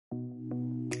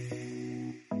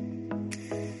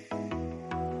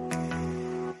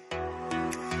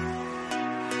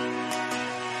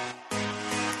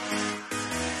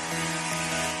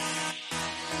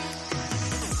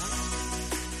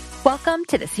Welcome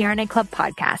to the CRNA Club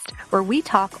podcast, where we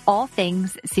talk all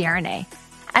things CRNA.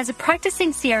 As a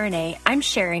practicing CRNA, I'm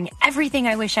sharing everything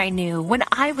I wish I knew when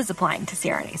I was applying to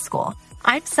CRNA school.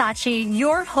 I'm Sachi,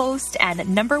 your host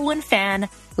and number one fan.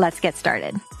 Let's get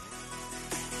started.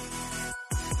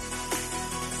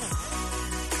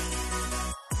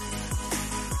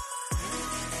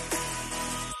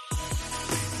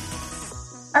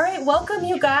 All right, welcome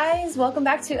you guys. Welcome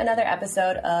back to another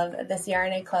episode of the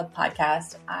CRNA Club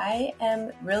podcast. I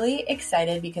am really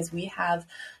excited because we have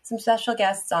some special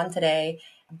guests on today.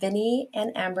 Vinny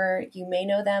and Amber, you may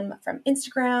know them from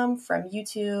Instagram, from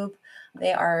YouTube.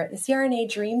 They are the CRNA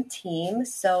Dream Team.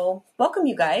 So welcome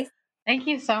you guys. Thank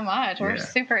you so much. We're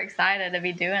super excited to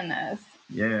be doing this.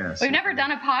 Yeah. We've never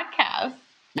done a podcast.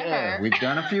 Yeah, we've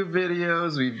done a few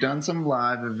videos, we've done some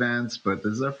live events, but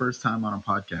this is our first time on a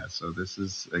podcast, so this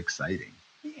is exciting.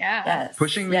 Yeah. Yes.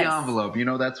 Pushing the envelope,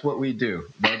 that's what we do.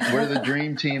 We're the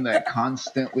dream team that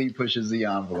constantly pushes the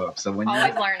envelope. So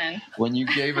always learning. When you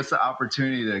gave us the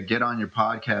opportunity to get on your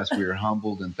podcast, we were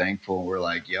humbled and thankful. We're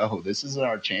like, yo, this is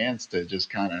our chance to just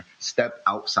kind of step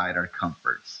outside our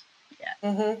comforts.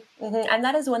 Yeah. And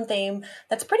that is one thing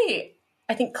that's pretty,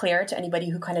 I think, clear to anybody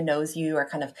who kind of knows you or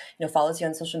kind of, follows you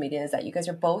on social media, is that you guys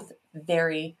are both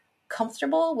very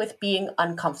comfortable with being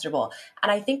uncomfortable.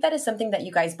 And I think that is something that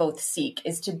you guys both seek,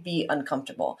 is to be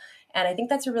uncomfortable. And I think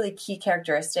that's a really key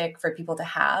characteristic for people to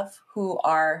have who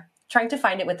are trying to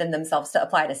find it within themselves to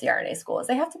apply to CRNA school, is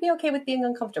they have to be okay with being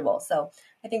uncomfortable. So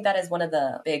I think that is one of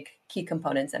the big key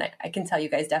components. And I can tell you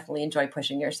guys definitely enjoy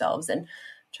pushing yourselves and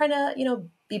trying to,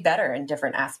 be better in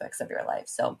different aspects of your life.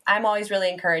 So I'm always really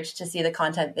encouraged to see the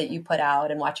content that you put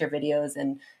out and watch your videos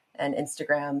and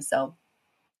Instagram. So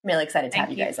I'm really excited to have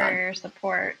you guys on. Thank you for your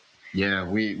support. Yeah,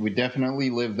 we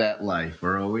definitely live that life.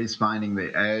 We're always finding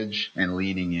the edge and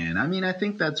leaning in. I mean, I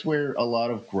think that's where a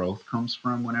lot of growth comes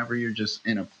from. Whenever you're just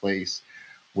in a place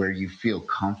where you feel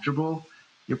comfortable,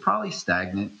 you're probably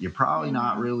stagnant. You're probably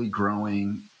not really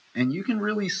growing. And you can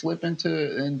really slip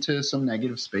into some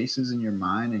negative spaces in your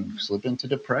mind and slip into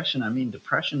depression. I mean,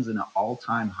 depression's in an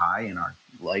all-time high in our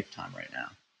lifetime right now.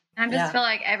 I just feel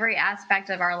like every aspect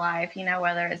of our life,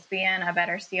 whether it's being a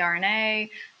better CRNA,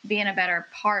 being a better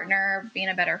partner, being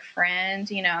a better friend,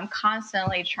 I'm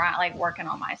constantly working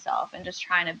on myself and just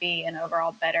trying to be an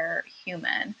overall better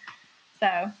human.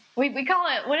 So we call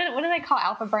it, what do they call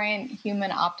Alpha Brain?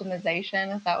 Human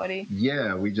optimization? Is that what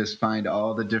Yeah, we just find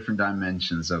all the different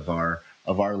dimensions of our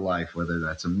life, whether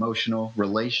that's emotional,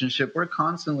 relationship. We're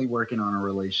constantly working on a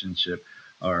relationship,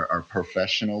 our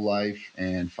professional life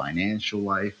and financial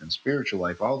life and spiritual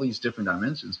life, all these different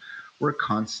dimensions. We're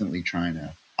constantly trying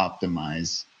to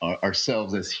optimize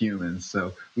ourselves as humans.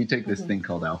 So we take this thing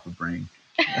called Alpha Brain.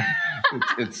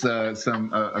 It's a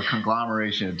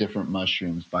conglomeration of different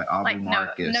mushrooms by Aubrey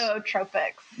Marcus.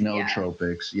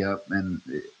 Nootropics. Yep. And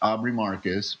Aubrey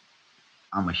Marcus,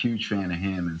 I'm a huge fan of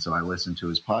him, and so I listen to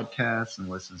his podcasts and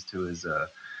listens to his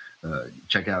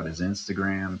check out his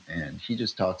Instagram, and he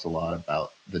just talks a lot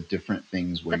about the different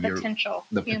things where the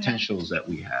potentials that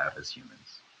we have as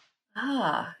humans.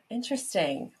 Ah,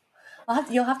 interesting.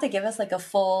 You'll have to give us a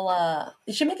full.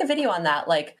 You should make a video on that.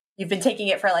 You've been taking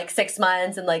it for 6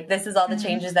 months, and this is all the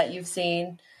changes that you've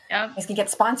seen. Yep. You guys can get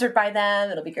sponsored by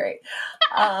them. It'll be great.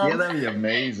 Yeah, that'd be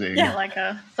amazing. Yeah, like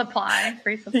a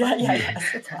free supply. Yeah,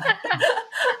 supply.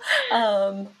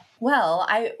 Well,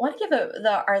 I want to give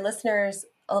our listeners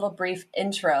a little brief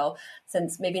intro,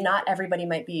 since maybe not everybody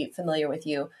might be familiar with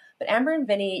you. But Amber and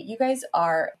Vinny, you guys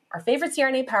are our favorite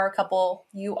CRNA power couple.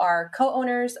 You are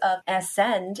co-owners of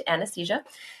Ascend Anesthesia,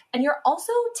 and you're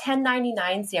also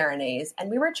 1099 CRNAs. And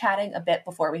we were chatting a bit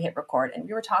before we hit record, and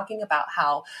we were talking about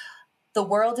how the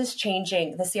world is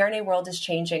changing. The CRNA world is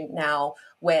changing now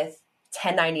with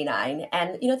 1099.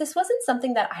 And, this wasn't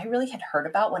something that I really had heard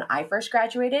about when I first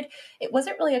graduated. It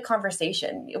wasn't really a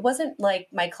conversation. It wasn't like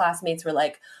my classmates were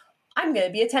like, I'm going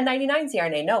to be a 1099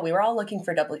 CRNA. No, we were all looking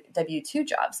for W-2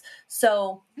 jobs.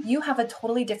 So you have a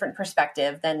totally different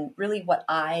perspective than really what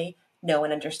I know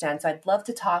and understand. So I'd love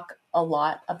to talk a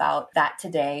lot about that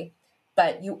today.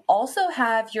 But you also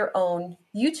have your own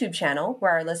YouTube channel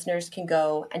where our listeners can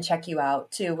go and check you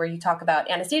out too, where you talk about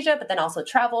anesthesia, but then also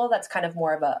travel. That's kind of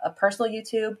more of a personal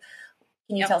YouTube.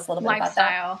 Can you tell us a little bit about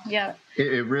that? Yeah.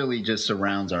 It really just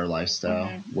surrounds our lifestyle,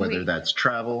 whether that's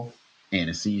travel,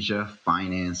 anesthesia,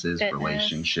 finances,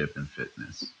 relationship, and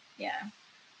fitness. Yeah.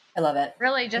 I love it.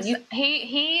 Really, just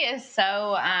he is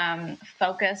so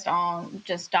focused on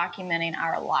just documenting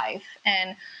our life.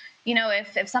 And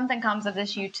if something comes of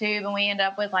this YouTube and we end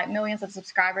up with like millions of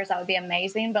subscribers, that would be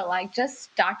amazing. But like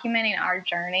just documenting our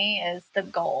journey is the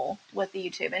goal with the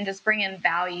YouTube, and just bringing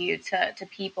value to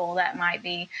people that might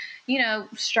be,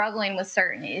 struggling with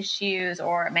certain issues,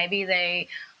 or maybe they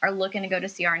are looking to go to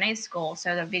CRNA school.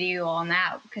 So the video on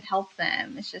that could help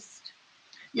them. It's just,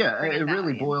 yeah, it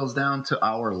really boils down to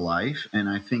our life. And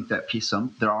I think that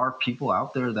there are people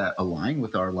out there that align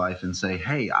with our life and say,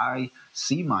 hey, I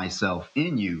see myself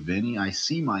in you, Vinny. I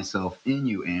see myself in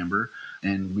you, Amber.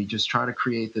 And we just try to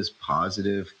create this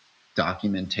positive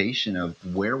documentation of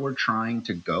where we're trying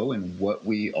to go and what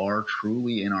we are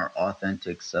truly in our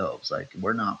authentic selves. Like,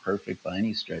 we're not perfect by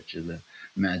any stretch of the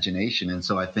imagination. And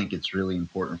so I think it's really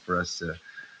important for us to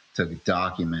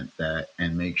document that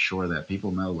and make sure that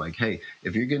people know, like, hey,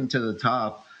 if you're getting to the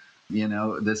top,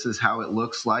 this is how it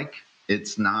looks like.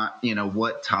 It's not,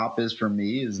 what top is for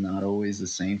me is not always the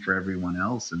same for everyone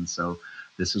else. And so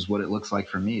this is what it looks like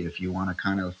for me. If you want to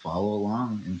kind of follow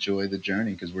along, enjoy the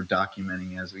journey, because we're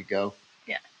documenting as we go.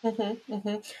 Yeah.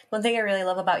 One thing I really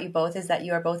love about you both is that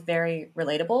you are both very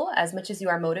relatable. As much as you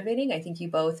are motivating, I think you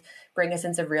both bring a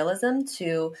sense of realism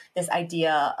to this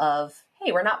idea of,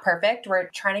 hey, we're not perfect. We're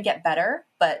trying to get better,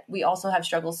 but we also have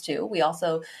struggles too. We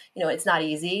also, it's not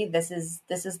easy. This is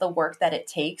the work that it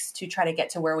takes to try to get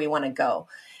to where we want to go.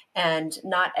 And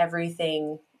not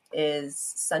everything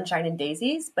is sunshine and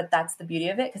daisies, but that's the beauty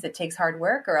of it, because it takes hard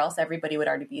work, or else everybody would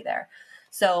already be there.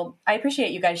 So I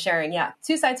appreciate you guys sharing. Yeah,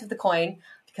 two sides of the coin,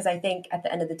 because I think at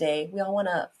the end of the day, we all want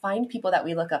to find people that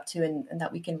we look up to and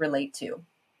that we can relate to,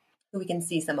 who we can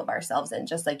see some of ourselves in,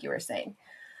 just like you were saying.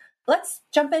 Let's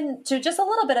jump into just a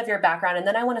little bit of your background, and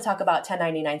then I want to talk about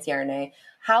 1099 CRNA.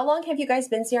 How long have you guys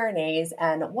been CRNAs,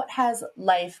 and what has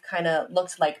life kind of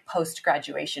looked like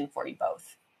post-graduation for you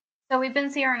both? So we've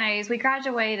been CRNAs. We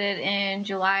graduated in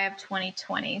July of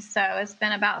 2020, so it's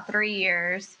been about 3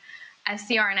 years as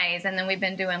CRNAs, and then we've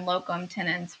been doing locum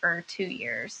tenens for 2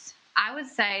 years. I would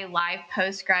say life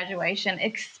post-graduation,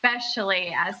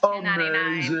 especially as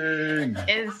 1099,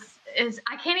 is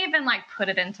I can't even like put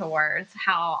it into words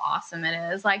how awesome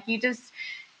it is. Like,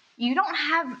 you don't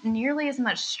have nearly as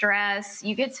much stress.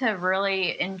 You get to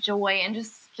really enjoy and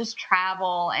just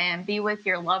travel and be with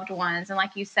your loved ones. And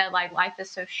like you said, like, life is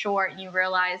so short, and you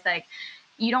realize like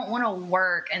you don't want to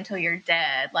work until you're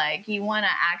dead. Like, you want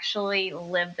to actually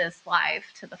live this life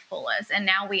to the fullest. And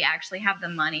now we actually have the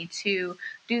money to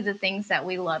do the things that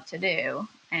we love to do.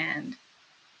 And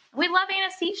we love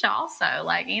anesthesia also.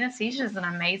 Like, anesthesia is an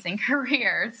amazing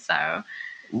career. So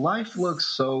life looks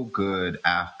so good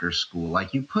after school.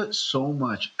 Like, you put so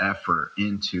much effort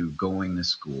into going to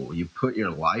school. You put your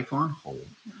life on hold.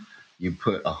 You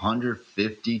put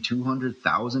 $150,000,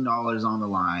 $200,000 on the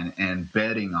line and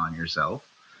betting on yourself.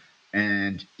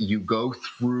 And you go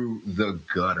through the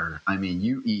gutter. I mean,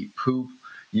 you eat poop.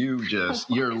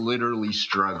 You're literally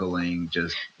struggling,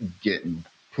 just getting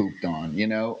pooped on,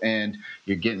 and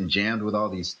you're getting jammed with all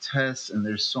these tests. And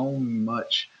there's so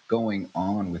much going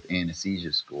on with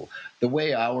anesthesia school. The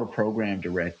way our program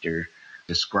director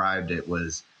described it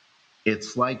was,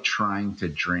 it's like trying to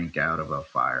drink out of a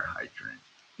fire hydrant.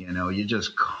 You're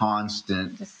just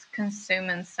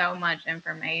consuming so much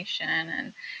information,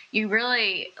 and you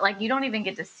really, like, you don't even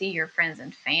get to see your friends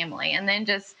and family. And then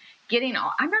just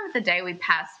I remember the day we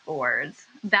passed boards,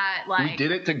 that like we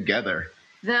did it together.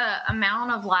 The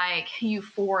amount of like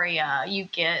euphoria you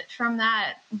get from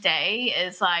that day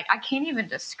is like, I can't even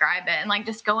describe it. And like,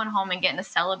 just going home and getting to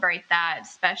celebrate that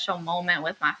special moment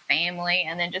with my family,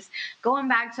 and then just going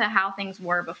back to how things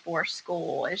were before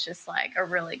school is just like a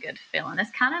really good feeling.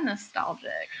 It's kind of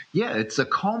nostalgic. Yeah, it's a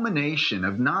culmination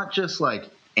of not just like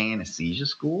anesthesia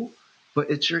school,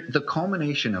 but it's the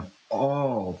culmination of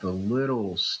all the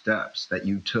little steps that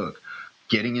you took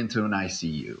getting into an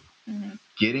ICU. Mm-hmm.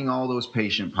 Getting all those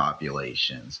patient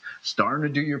populations, starting to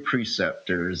do your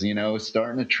preceptors,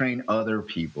 starting to train other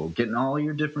people, getting all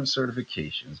your different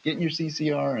certifications, getting your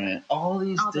CCR and all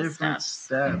these different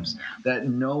steps that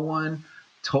no one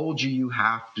told you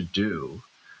have to do,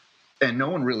 and no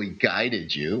one really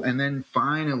guided you. And then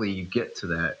finally you get to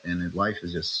that, and life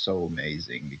is just so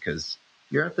amazing because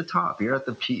you're at the top, you're at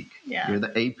the peak, you're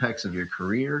the apex of your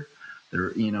career.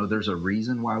 There's a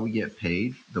reason why we get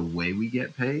paid the way we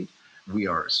get paid. We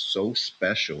are so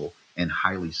special and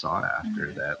highly sought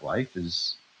after that life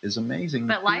is amazing.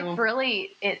 But life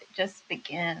really, it just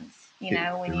begins,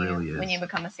 when you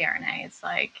become a CRNA. It's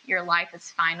like your life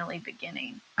is finally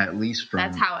beginning. At least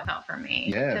that's how it felt for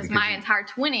me. Yeah, because my entire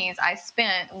 20s I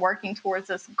spent working towards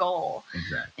this goal.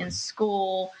 Exactly. In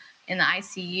school, in the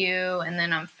ICU, and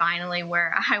then I'm finally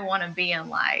where I want to be in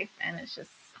life. And it's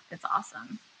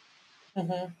awesome.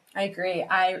 I agree.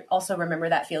 I also remember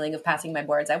that feeling of passing my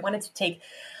boards. I wanted to take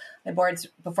my boards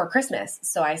before Christmas.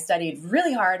 So I studied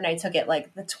really hard and I took it like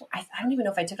I don't even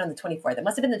know if I took it on the 24th. It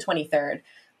must have been the 23rd.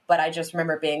 But I just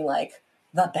remember being like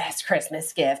the best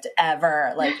Christmas gift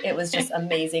ever. Like it was just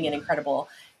amazing and incredible.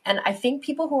 And I think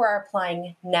people who are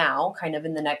applying now, kind of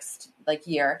in the next like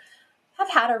year, have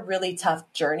had a really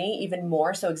tough journey, even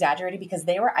more so exaggerated because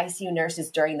they were ICU nurses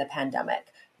during the pandemic.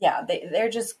 Yeah, they're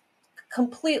just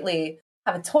completely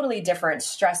have a totally different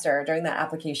stressor during that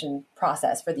application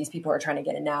process for these people who are trying to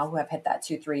get in now who have hit that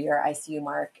 2-3 year ICU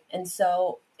mark. And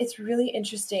so it's really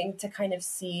interesting to kind of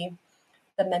see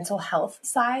the mental health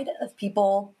side of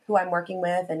people who I'm working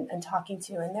with and talking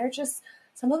to. And they're just,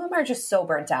 some of them are just so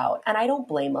burnt out and I don't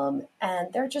blame them.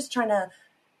 And they're just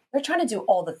they're trying to do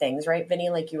all the things, right, Vinny,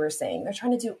 like you were saying. They're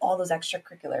trying to do all those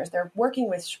extracurriculars. They're working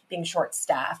with being short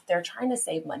staffed. They're trying to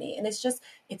save money. And it's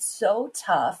so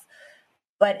tough,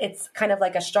 but it's kind of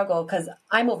like a struggle because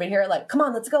I'm over here like, come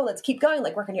on, let's go. Let's keep going.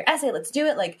 Like work on your essay. Let's do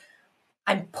it. Like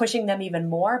I'm pushing them even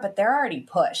more, but they're already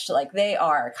pushed. Like they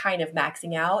are kind of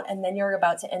maxing out. And then you're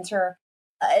about to enter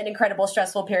an incredible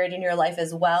stressful period in your life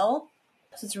as well.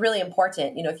 So it's really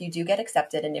important, if you do get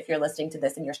accepted and if you're listening to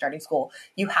this and you're starting school,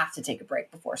 you have to take a break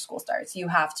before school starts. You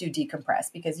have to decompress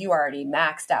because you are already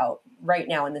maxed out right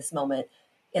now in this moment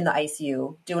in the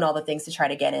ICU, doing all the things to try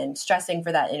to get in, stressing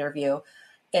for that interview.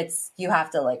 You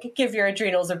have to like give your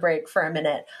adrenals a break for a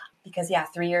minute because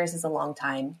 3 years is a long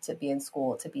time to be in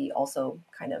school, to be also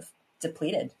kind of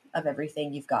depleted of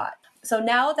everything you've got. So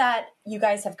now that you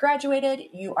guys have graduated,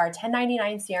 you are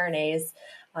 1099 CRNAs,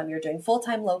 you're doing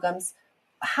full-time locums.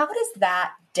 How does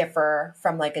that differ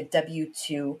from like a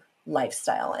W-2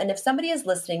 lifestyle? And if somebody is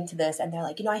listening to this and they're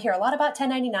like, I hear a lot about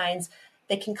 1099s,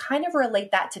 they can kind of relate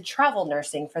that to travel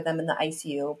nursing for them in the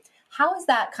ICU. How is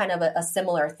that kind of a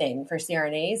similar thing for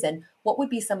CRNAs? And what would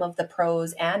be some of the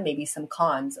pros and maybe some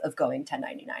cons of going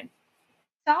 1099?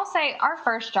 So I'll say our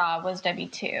first job was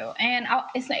W-2, and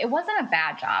it wasn't a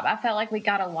bad job. I felt like we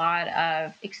got a lot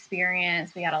of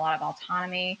experience. We had a lot of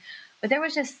autonomy. But there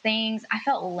was just things I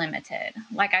felt limited.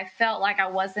 Like I felt like I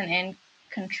wasn't in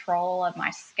control of my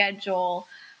schedule.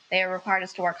 They required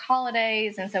us to work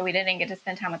holidays, and so we didn't get to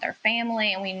spend time with our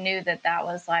family. And we knew that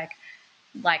was like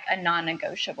a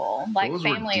non-negotiable. Like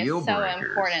family is so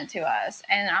important to us.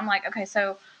 And I'm like, okay,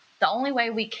 so the only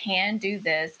way we can do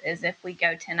this is if we go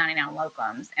 1099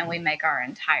 locums and we make our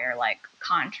entire like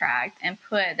contract and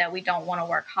put that we don't want to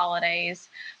work holidays,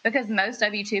 because most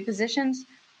W-2 positions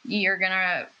you're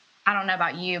gonna. I don't know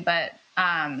about you, but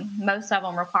most of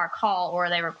them require call or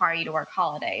they require you to work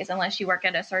holidays unless you work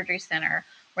at a surgery center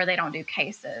where they don't do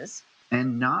cases.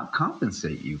 And not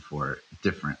compensate you for it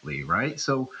differently, right?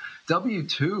 So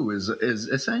W-2 is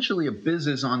essentially a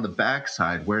business on the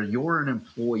backside where you're an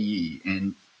employee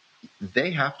and they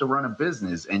have to run a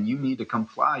business and you need to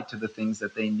comply to the things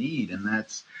that they need. And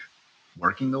that's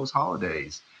working those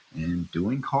holidays and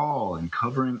doing call and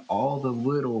covering all the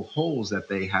little holes that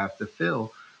they have to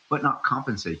fill, but not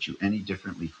compensate you any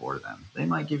differently for them. They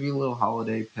might give you a little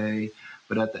holiday pay,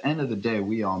 but at the end of the day,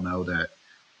 we all know that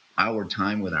our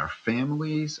time with our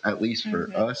families, at least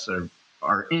for us,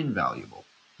 are invaluable.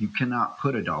 You cannot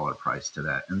put a dollar price to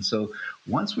that. And so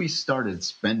once we started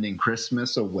spending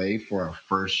Christmas away for our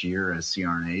first year as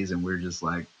CRNAs, and we're just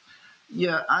like,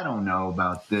 I don't know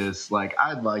about this. Like,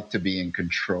 I'd like to be in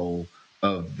control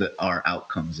of our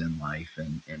outcomes in life.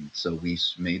 And so we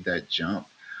made that jump.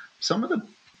 Some of the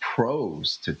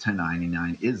pros to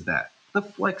 1099 is that the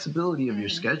flexibility of your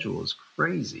schedule is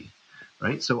crazy,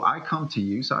 right? So I come to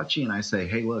you, Sachi, and I say,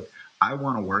 hey, look, I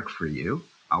want to work for you.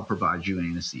 I'll provide you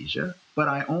anesthesia, but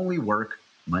I only work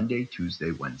Monday,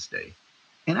 Tuesday, Wednesday.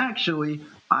 And actually,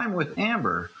 I'm with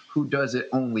Amber, who does it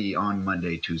only on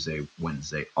Monday, Tuesday,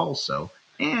 Wednesday also.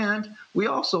 And we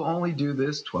also only do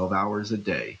this 12 hours a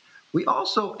day. We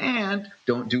also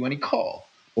don't do any call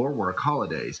or work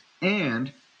holidays.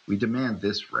 And we demand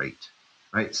this rate,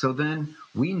 right? So then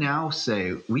we now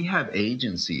say we have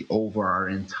agency over our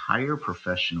entire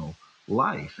professional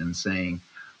life and saying,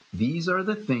 these are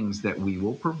the things that we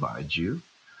will provide you.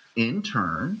 In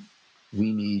turn,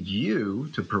 we need you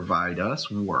to provide us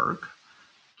work,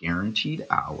 guaranteed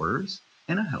hours,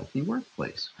 and a healthy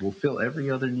workplace. We'll fill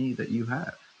every other need that you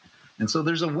have. And so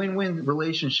there's a win-win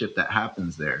relationship that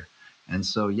happens there. And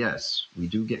so, yes, we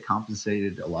do get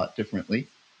compensated a lot differently.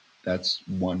 That's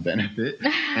one benefit.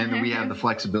 And then we have the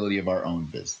flexibility of our own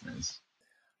business.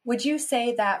 Would you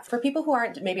say that for people who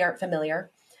aren't familiar,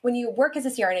 when you work as a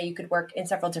CRNA, you could work in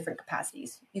several different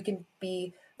capacities. You can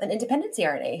be an independent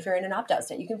CRNA if you're in an opt-out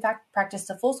state. You can practice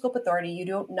to full scope authority. You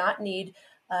do not need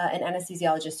and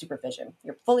anesthesiologist supervision.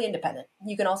 You're fully independent.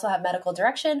 You can also have medical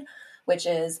direction, which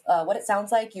is what it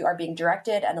sounds like. You are being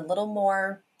directed and a little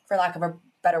more, for lack of a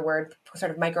better word, sort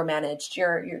of micromanaged.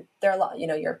 You're there a lot,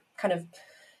 you're kind of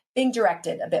being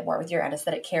directed a bit more with your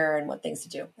anesthetic care and what things to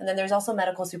do. And then there's also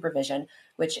medical supervision,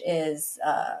 which is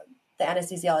the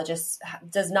anesthesiologist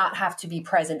does not have to be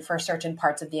present for certain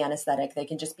parts of the anesthetic. They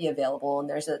can just be available. And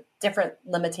there's a different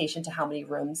limitation to how many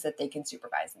rooms that they can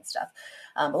supervise and stuff,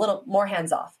 a little more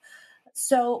hands off.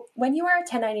 So when you are a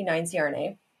 1099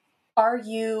 CRNA, are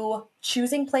you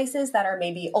choosing places that are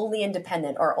maybe only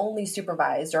independent or only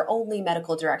supervised or only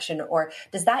medical direction? Or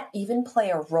does that even play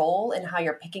a role in how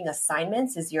you're picking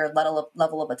assignments? Is your level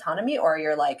of autonomy, or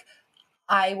you're like,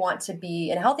 I want to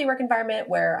be in a healthy work environment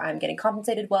where I'm getting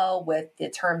compensated well with the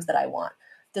terms that I want?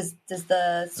 Does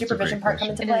the supervision part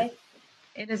come into play?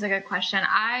 It is a good question.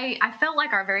 I felt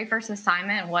like our very first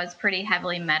assignment was pretty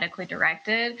heavily medically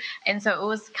directed. And so it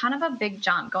was kind of a big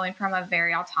jump going from a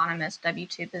very autonomous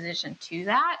W-2 position to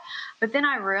that. But then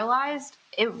I realized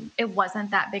it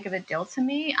wasn't that big of a deal to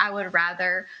me. I would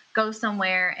rather go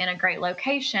somewhere in a great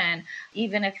location,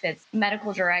 even if it's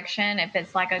medical direction, if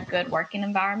it's like a good working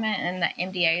environment and the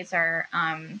MDAs are,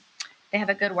 they have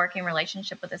a good working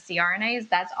relationship with the CRNAs,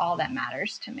 that's all that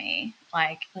matters to me.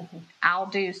 Like, I'll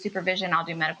do supervision, I'll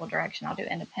do medical direction, I'll do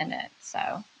independent.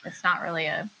 So it's not really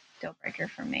a deal breaker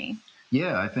for me.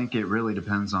 Yeah, I think it really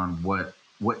depends on what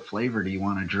flavor do you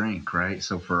want to drink, right?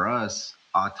 So for us,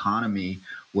 autonomy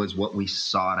was what we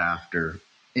sought after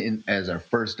as our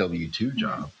first W-2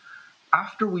 job.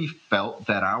 After we felt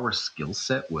that our skill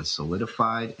set was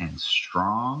solidified and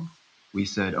strong, we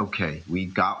said, okay, we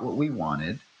got what we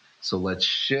wanted. So let's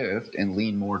shift and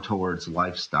lean more towards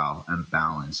lifestyle and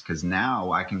balance, because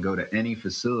now I can go to any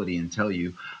facility and tell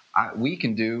you, we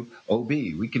can do OB,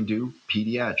 we can do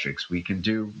pediatrics, we can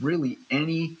do really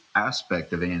any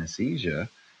aspect of anesthesia.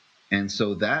 And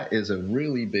so that is a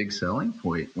really big selling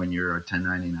point when you're a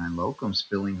 1099 locums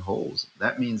filling holes.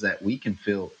 That means that we can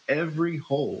fill every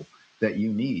hole that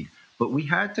you need. But we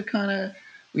had to go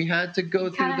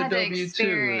through the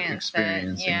W-2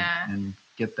 experience and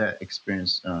get that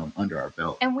experience under our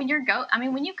belt. And when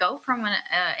you go from an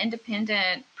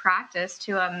independent practice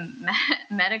to a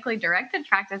medically directed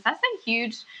practice, that's a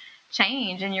huge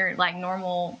change in your like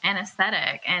normal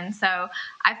anesthetic. And so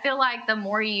I feel like the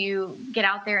more you get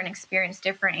out there and experience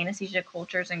different anesthesia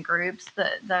cultures and groups,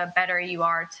 the better you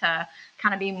are to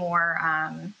kind of be more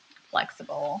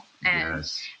flexible. And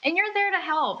you're there to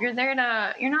help. You're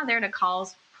not there to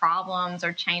cause problems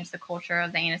or change the culture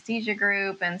of the anesthesia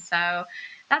group. And so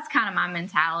that's kind of my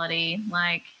mentality.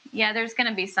 Like, yeah, there's going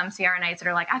to be some CRNAs that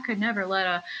are like, I could never let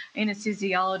a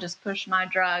anesthesiologist push my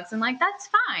drugs. And like, that's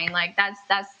fine. Like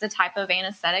that's the type of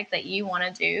anesthetic that you want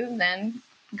to do, then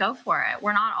go for it.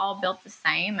 We're not all built the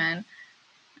same. And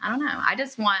I don't know. I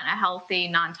just want a healthy,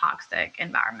 non-toxic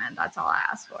environment. That's all I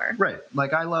ask for. Right.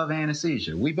 Like I love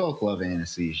anesthesia. We both love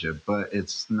anesthesia, but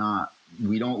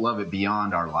we don't love it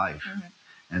beyond our life. Mm-hmm.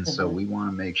 And so we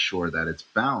want to make sure that it's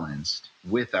balanced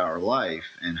with our life,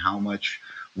 and how much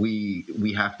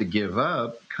we have to give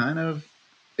up kind of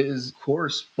is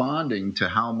corresponding to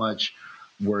how much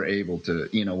we're able to,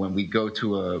 when we go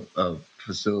to a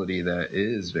facility that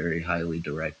is very highly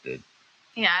directed.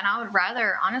 Yeah, and I would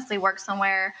rather honestly work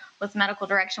somewhere with medical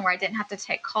direction where I didn't have to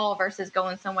take call versus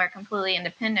going somewhere completely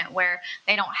independent where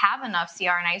they don't have enough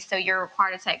CRNAs, so you're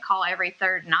required to take call every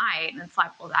third night. And it's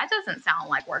like, well, that doesn't sound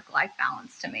like work-life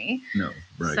balance to me. No,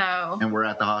 right. And we're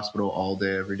at the hospital all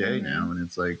day, every day now. And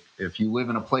it's like, if you live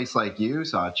in a place like you,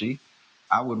 Sachi,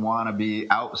 I would want to be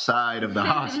outside of the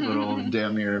hospital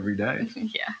damn near every day.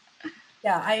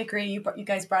 Yeah, I agree. You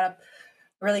guys brought up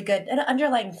really good. An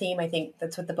underlying theme, I think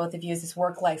that's what the both of you is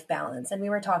work-life balance. And we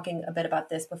were talking a bit about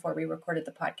this before we recorded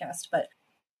the podcast, but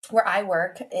where I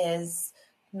work is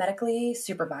medically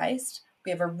supervised. We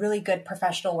have a really good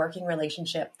professional working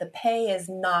relationship. The pay is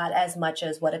not as much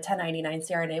as what a 1099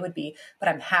 CRNA would be, but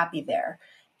I'm happy there.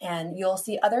 And you'll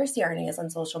see other CRNAs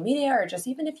on social media, or just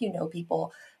even if you know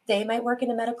people, they might work in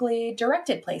a medically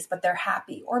directed place, but they're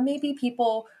happy. Or maybe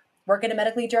people work in a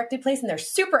medically directed place and they're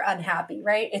super unhappy,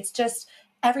 right? It's just,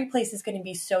 every place is going to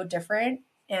be so different.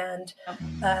 And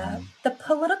the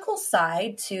political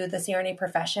side to the CRNA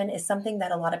profession is something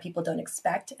that a lot of people don't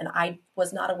expect, and I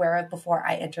was not aware of before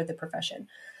I entered the profession.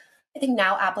 I think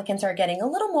now applicants are getting a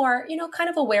little more,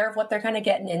 kind of aware of what they're kind of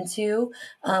getting into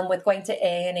with going to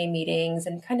AANA meetings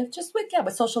and kind of just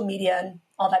with social media and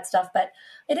all that stuff. But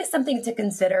it is something to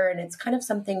consider, and it's kind of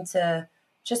something to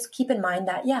just keep in mind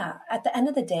that, at the end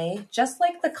of the day, just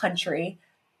like the country,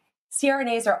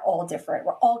 CRNAs are all different.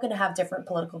 We're all going to have different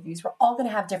political views. We're all going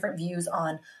to have different views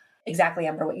on exactly,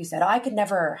 Amber, what you said. Oh, I could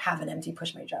never have an MD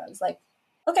push my drugs. Like,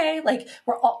 okay, like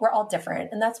we're all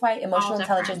different. And that's why emotional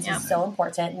intelligence is so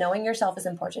important. Knowing yourself is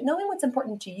important. Knowing what's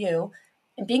important to you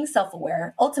and being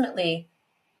self-aware, ultimately,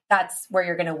 that's where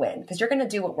you're going to win, because you're going to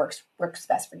do what works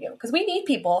best for you. Because we need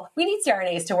people. We need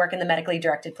CRNAs to work in the medically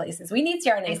directed places. We need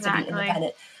CRNAs to be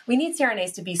independent. We need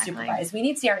CRNAs to be supervised. We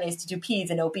need CRNAs to do peds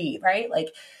and OB, right? Like,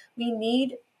 we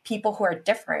need people who are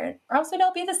different, or else we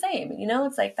don't be the same. You know,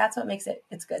 it's like, that's what makes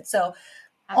it's good. So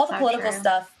all the political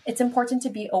stuff, it's important to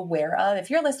be aware of. If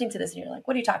you're listening to this and you're like,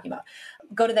 what are you talking about?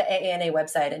 Go to the AANA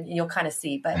website and you'll kind of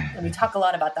see. And we talk a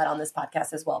lot about that on this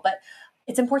podcast as well. But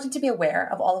it's important to be aware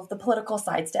of all of the political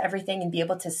sides to everything and be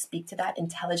able to speak to that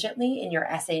intelligently in your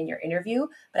essay and your interview.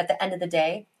 But at the end of the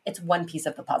day, it's one piece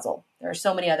of the puzzle. There are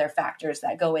so many other factors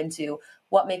that go into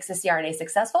what makes a CRNA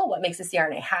successful, what makes a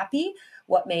CRNA happy,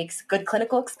 what makes good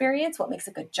clinical experience, what makes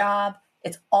a good job.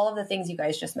 It's all of the things you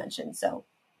guys just mentioned. So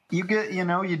you get,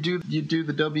 you do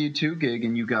the W-2 gig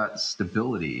and you got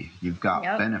stability, you've got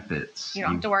benefits. You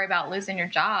don't have to worry about losing your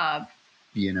job.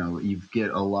 You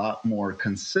get a lot more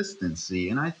consistency.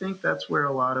 And I think that's where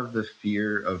a lot of the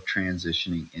fear of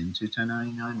transitioning into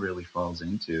 1099 really falls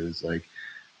into, is like,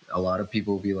 a lot of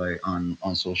people will be like on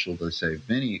social, they say,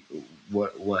 Vinny,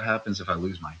 what happens if I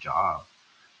lose my job?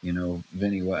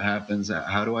 Vinny, what happens?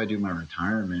 How do I do my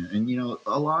retirement? And,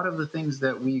 a lot of the things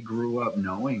that we grew up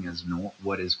knowing as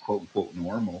what is quote unquote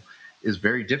normal is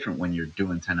very different when you're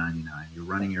doing 1099. You're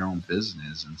running your own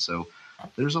business. And so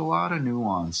there's a lot of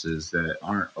nuances that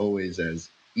aren't always as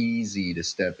easy to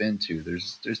step into.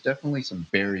 There's definitely some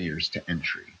barriers to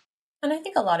entry. And I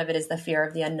think a lot of it is the fear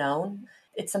of the unknown.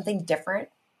 It's something different.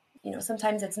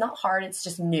 Sometimes it's not hard, it's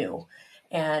just new.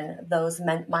 And those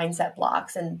mindset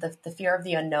blocks and the fear of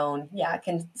the unknown,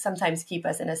 can sometimes keep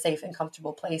us in a safe and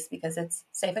comfortable place because it's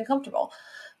safe and comfortable.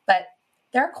 But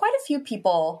there are quite a few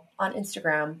people on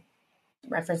Instagram,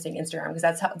 referencing Instagram,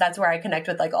 because that's where I connect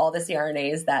with like all the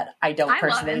CRNAs that I don't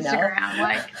personally know.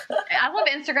 I love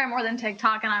Instagram more than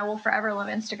TikTok, and I will forever love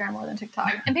Instagram more than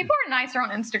TikTok. And people are nicer on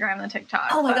Instagram than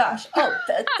TikTok. Oh my gosh! Oh,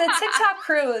 the TikTok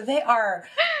crew, they are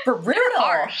brutal.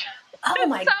 Oh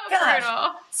my gosh.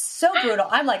 Brutal. So brutal.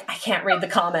 I'm like, I can't read the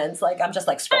comments. Like, I'm just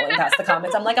like scrolling past the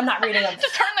comments. I'm like, I'm not reading them.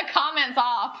 Just turn the comments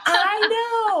off.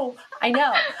 I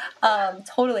know.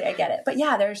 Totally. I get it. But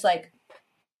yeah, there's like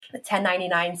the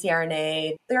 1099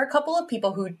 CRNA. There are a couple of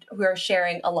people who are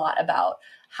sharing a lot about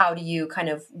how do you kind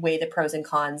of weigh the pros and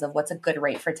cons of what's a good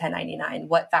rate for 1099?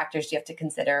 What factors do you have to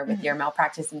consider with your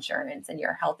malpractice insurance and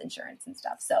your health insurance and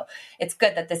stuff? So it's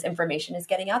good that this information is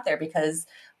getting out there, because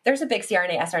there's a big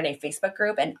CRNA, SRNA Facebook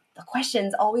group, and the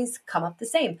questions always come up the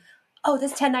same. Oh,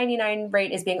 this 1099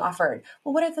 rate is being offered.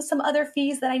 Well, what are some other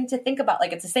fees that I need to think about?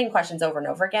 Like, it's the same questions over and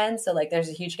over again. So like, there's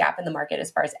a huge gap in the market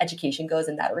as far as education goes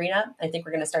in that arena. I think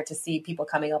we're going to start to see people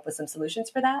coming up with some solutions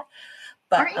for that.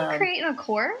 But aren't you creating a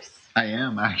course? I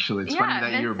am, actually. It's funny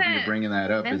that you're bringing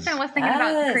that up. Vincent was thinking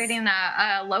about creating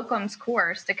a locums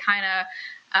course to kind of,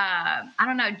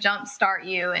 jumpstart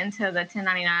you into the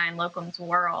 1099 locums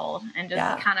world, and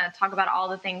just kind of talk about all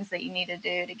the things that you need to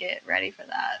do to get ready for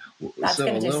that. That's so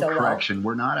a little correction. Well.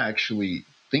 We're not actually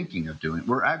thinking of doing it.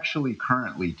 We're actually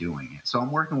currently doing it. So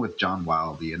I'm working with John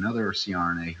Wildy, another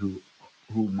CRNA who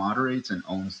moderates and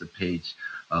owns the page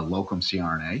Locum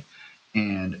CRNA.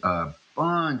 And a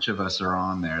bunch of us are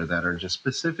on there that are just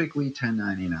specifically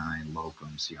 1099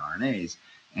 locum CRNAs.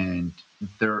 And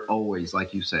they're always,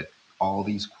 like you said, all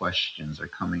these questions are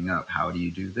coming up. How do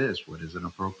you do this? What is an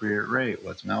appropriate rate?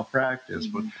 What's malpractice?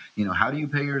 Mm-hmm. How do you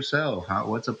pay yourself?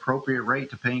 What's appropriate rate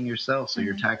to paying yourself so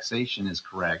your taxation is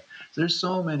correct? So there's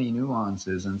so many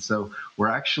nuances. And so we're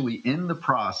actually in the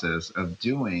process of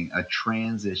doing a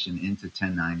transition into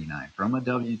 1099 from a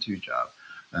W-2 job.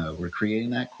 We're creating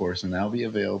that course, and that'll be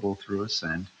available through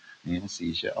Ascend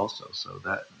Anesthesia also. So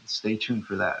that, stay tuned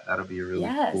for that. That'll be a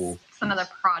really cool. It's another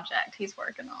project he's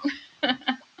working on.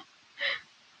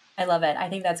 I love it. I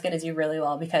think that's going to do really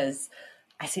well, because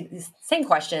I see these same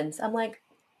questions. I'm like,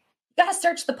 you got to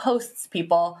search the posts,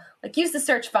 people. Like, use the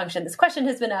search function. This question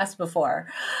has been asked before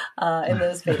in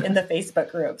the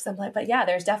Facebook groups. I'm like, but yeah,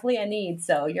 there's definitely a need.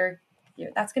 So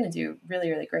that's going to do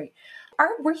really, really great.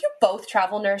 Were you both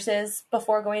travel nurses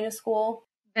before going to school?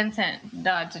 Vincent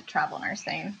did travel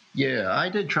nursing. Yeah, I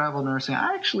did travel nursing.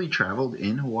 I actually traveled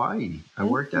in Hawaii. I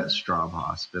worked at Straub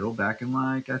Hospital back in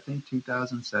I think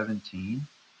 2017,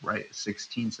 right?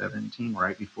 16, 17,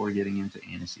 right before getting into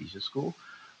anesthesia school.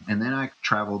 And then I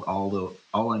traveled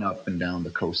all and up and down the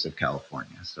coast of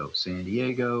California. So San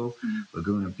Diego,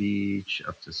 Laguna Beach,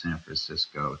 up to San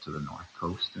Francisco, to the North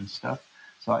Coast and stuff.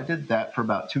 So I did that for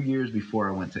about 2 years before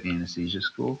I went to anesthesia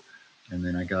school. And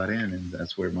then I got in, and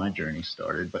that's where my journey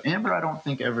started. But Amber, I don't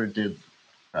think ever did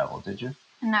travel, did you?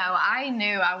 No, I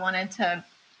knew I wanted to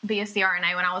be a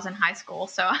CRNA when I was in high school.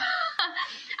 So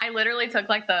I literally took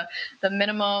like the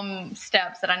minimum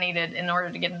steps that I needed in order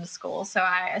to get into school. So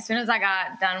as soon as I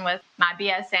got done with my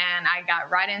BSN, I got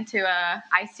right into a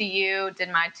ICU, did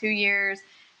my 2 years,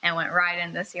 and went right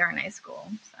into CRNA school.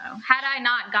 So had I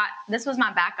not this was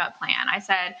my backup plan. I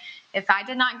said, if I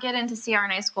did not get into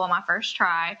CRNA school my first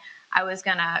try, I was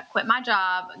going to quit my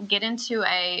job, get into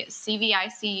a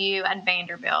CVICU at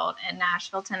Vanderbilt in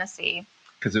Nashville, Tennessee.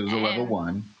 Because it was a level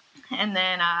 1. And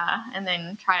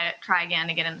then try again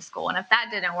to get into school. And if that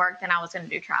didn't work, then I was going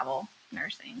to do travel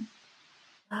nursing.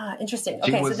 Interesting.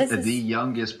 She was the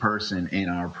youngest person in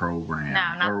our program.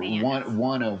 No, not the youngest.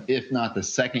 One of, if not the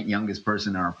second youngest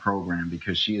person in our program,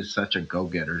 because she is such a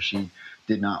go-getter. She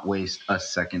did not waste a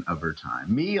second of her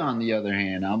time. Me, on the other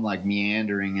hand, I'm like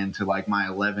meandering into like my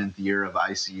 11th year of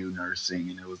ICU nursing,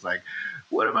 and it was like,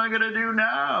 what am I going to do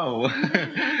now?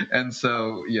 And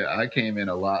so, yeah, I came in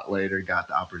a lot later, got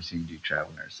the opportunity to do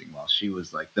travel nursing while she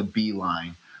was like the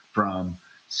beeline from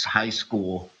high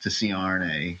school to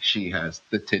CRNA. She has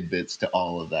the tidbits to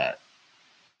all of that.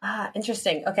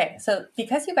 Interesting. Okay. So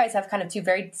because you guys have kind of two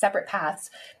very separate paths,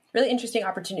 really interesting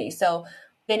opportunity. So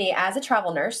Vinny, as a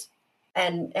travel nurse,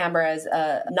 and Amber as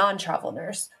a non-travel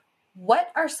nurse,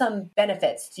 what are some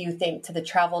benefits, do you think, to the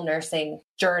travel nursing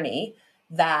journey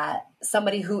that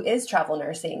somebody who is travel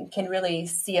nursing can really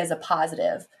see as a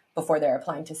positive before they're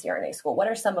applying to CRNA school? What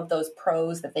are some of those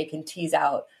pros that they can tease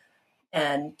out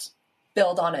and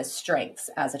build on as strengths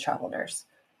as a travel nurse?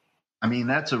 I mean,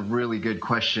 that's a really good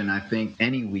question. I think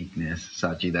any weakness,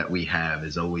 Sachi, that we have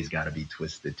is always got to be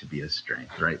twisted to be a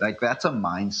strength, right? Like that's a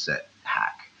mindset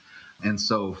hack. And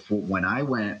so when I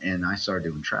went and I started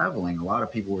doing traveling, a lot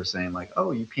of people were saying like,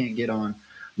 oh, you can't get on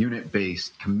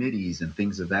unit-based committees and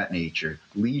things of that nature.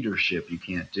 Leadership you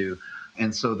can't do.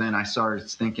 And so then I started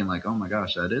thinking like, oh my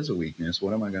gosh, that is a weakness.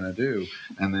 What am I going to do?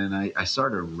 And then I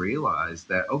started to realize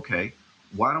that, okay,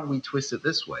 why don't we twist it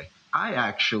this way? I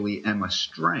actually am a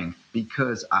strength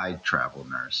because I travel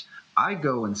nurse. I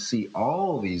go and see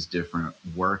all these different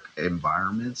work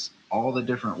environments, all the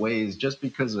different ways, just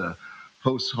because a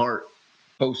post-heart,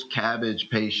 post-cabbage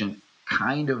patient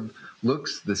kind of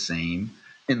looks the same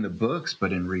in the books,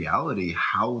 but in reality,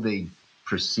 how they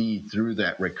proceed through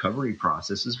that recovery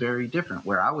process is very different.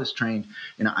 Where I was trained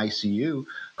in an ICU,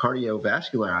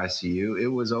 cardiovascular ICU, it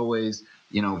was always,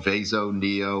 vaso,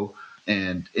 neo,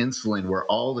 and insulin were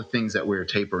all the things that we were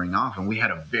tapering off. And we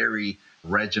had a very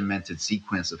regimented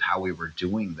sequence of how we were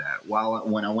doing that. While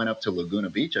when I went up to Laguna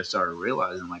Beach, I started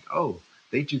realizing like, oh,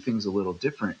 they do things a little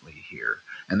differently here.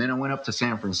 And then I went up to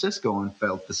San Francisco and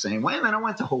felt the same way. And then I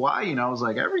went to Hawaii and I was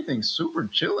like, everything's super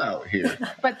chill out here.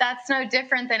 But that's no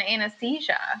different than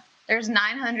anesthesia. There's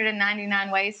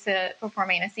 999 ways to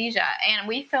perform anesthesia. And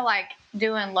we feel like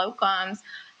doing locums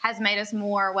has made us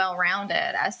more well-rounded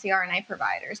as CRNA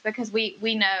providers because we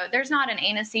know there's not an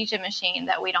anesthesia machine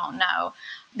that we don't know.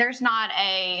 There's not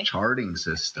a charting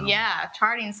system. Yeah,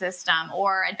 charting system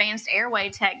or advanced airway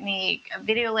technique, a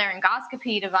video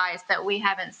laryngoscopy device that we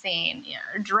haven't seen,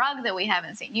 a drug that we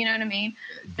haven't seen. You know what I mean?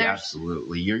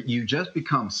 Absolutely. You just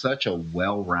become such a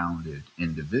well-rounded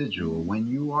individual when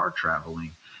you are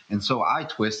traveling. And so I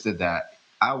twisted that.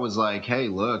 I was like, hey,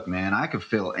 look, man, I could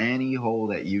fill any hole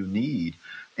that you need.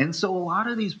 And so a lot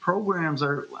of these programs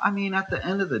are, at the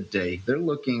end of the day, they're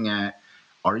looking at,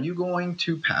 are you going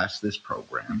to pass this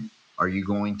program? Are you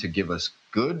going to give us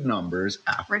good numbers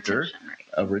after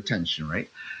a retention rate?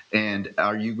 And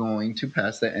are you going to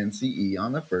pass the NCE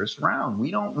on the first round?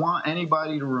 We don't want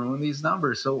anybody to ruin these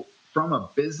numbers. So from a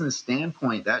business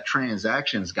standpoint, that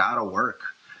transaction's got to work.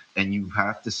 And you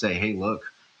have to say, hey, look,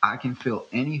 I can fill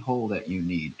any hole that you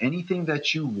need. Anything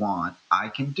that you want, I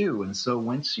can do. And so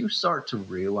once you start to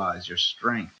realize your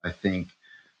strength, I think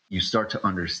you start to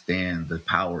understand the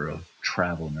power of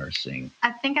travel nursing.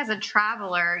 I think as a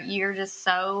traveler, you're just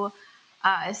so,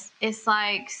 it's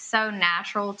like so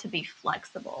natural to be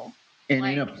flexible. And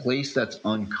in a place that's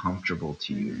uncomfortable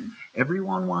to you. Mm-hmm.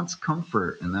 Everyone wants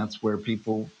comfort, and that's where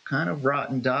people kind of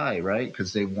rot and die, right?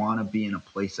 Because they want to be in a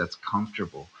place that's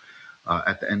comfortable.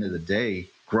 At the end of the day,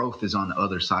 growth is on the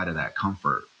other side of that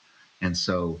comfort. And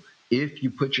so if you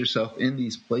put yourself in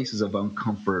these places of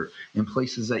uncomfort, in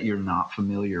places that you're not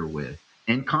familiar with,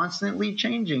 and constantly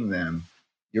changing them,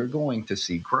 you're going to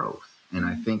see growth. And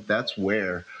I think that's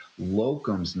where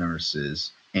locums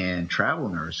nurses and travel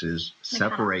nurses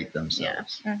separate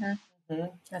themselves. Yeah. Mm-hmm.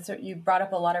 Mm-hmm. That's what you brought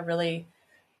up, a lot of really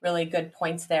really good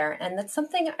points there. And that's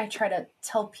something I try to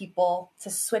tell people to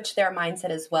switch their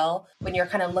mindset as well. When you're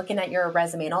kind of looking at your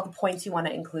resume and all the points you want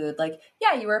to include, like,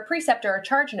 yeah, you were a preceptor or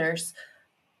charge nurse,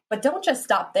 but don't just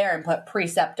stop there and put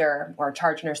preceptor or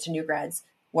charge nurse to new grads.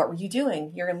 What were you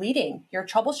doing? You're leading, you're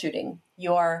troubleshooting,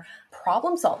 you're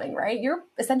problem solving, right? You're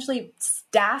essentially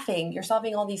staffing, you're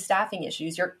solving all these staffing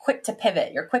issues. You're quick to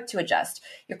pivot, you're quick to adjust,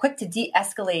 you're quick to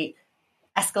de-escalate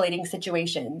escalating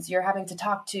situations. You're having to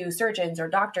talk to surgeons or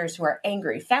doctors who are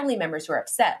angry, family members who are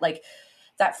upset. Like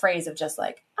that phrase of just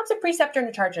like, I'm a preceptor and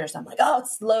a charge nurse. I'm like, oh,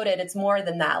 it's loaded. It's more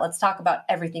than that. Let's talk about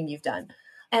everything you've done.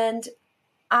 And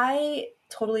I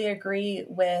totally agree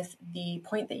with the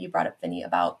point that you brought up, Vinny,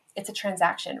 about it's a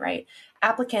transaction, right?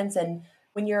 Applicants, and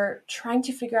when you're trying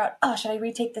to figure out, oh, should I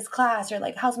retake this class? Or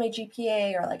like, how's my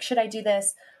GPA? Or like, should I do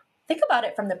this? Think about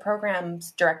it from the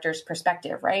program's director's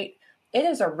perspective, right? It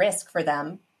is a risk for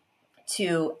them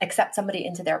to accept somebody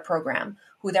into their program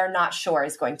who they're not sure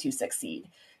is going to succeed.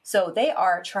 So they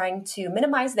are trying to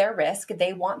minimize their risk.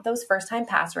 They want those first-time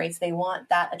pass rates. They want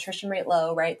that attrition rate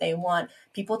low, right? They want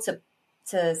people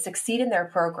to succeed in their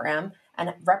program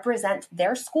and represent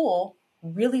their school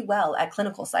really well at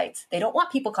clinical sites. They don't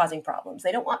want people causing problems.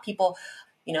 They don't want people,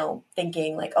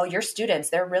 thinking like, oh, your students,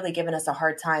 they're really giving us a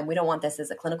hard time. We don't want this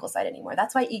as a clinical site anymore.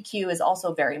 That's why EQ is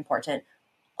also very important.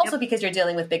 Also because you're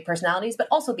dealing with big personalities, but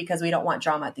also because we don't want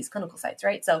drama at these clinical sites,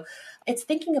 right? So it's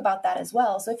thinking about that as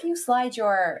well. So if you slide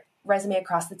your resume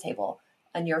across the table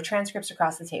and your transcripts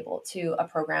across the table to a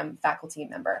program faculty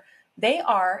member, they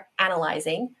are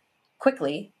analyzing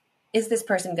quickly, is this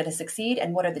person going to succeed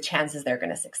and what are the chances they're going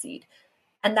to succeed?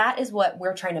 And that is what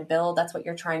we're trying to build. That's what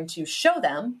you're trying to show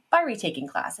them by retaking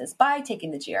classes, by taking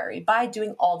the GRE, by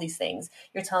doing all these things.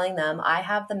 You're telling them, I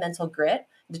have the mental grit,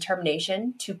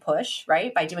 determination to push,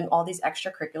 right? By doing all these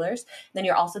extracurriculars. Then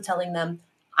you're also telling them,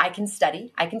 I can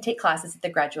study, I can take classes at the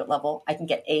graduate level, I can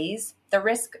get A's. The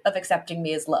risk of accepting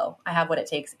me is low. I have what it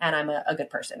takes and I'm a good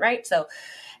person, right? So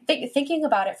thinking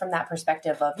about it from that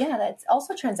perspective of, yeah, that's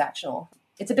also transactional.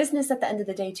 It's a business at the end of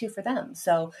the day too for them.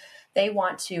 So they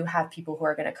want to have people who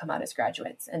are going to come out as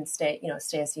graduates and stay as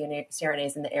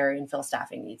CRNAs in the area and fill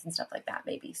staffing needs and stuff like that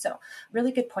maybe. So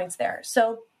really good points there.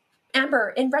 So Amber,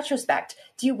 in retrospect,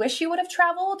 do you wish you would have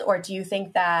traveled, or do you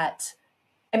think that,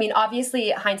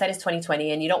 obviously hindsight is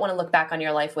 2020 and you don't want to look back on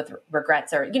your life with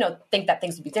regrets or, think that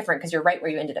things would be different because you're right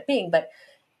where you ended up being. But,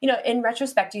 in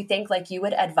retrospect, do you think like you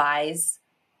would advise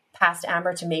past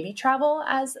Amber to maybe travel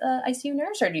as an ICU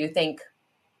nurse, or do you think?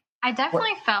 I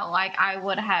definitely felt like I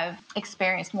would have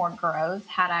experienced more growth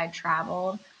had I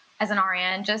traveled as an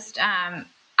RN. Just, I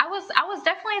was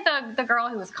definitely the girl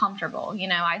who was comfortable.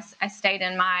 I stayed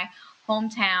in my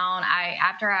hometown.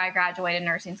 After I graduated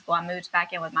nursing school, I moved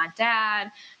back in with my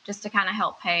dad just to kind of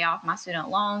help pay off my student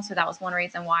loans. So that was one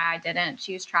reason why I didn't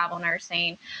choose travel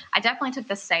nursing. I definitely took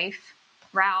the safe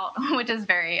route, which is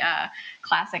very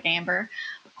classic Amber.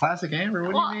 Classic Amber?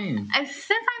 What do you mean? Since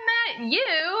I met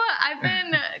you, I've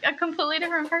been a completely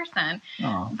different person.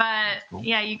 Oh, but cool.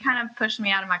 Yeah, you kind of pushed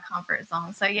me out of my comfort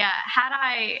zone. So yeah,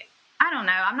 I don't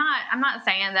know. I'm not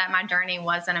saying that my journey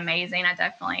wasn't amazing. I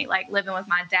definitely living with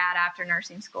my dad after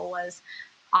nursing school was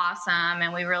awesome,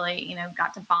 and we really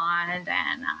got to bond.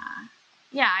 And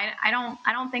I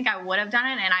don't think I would have done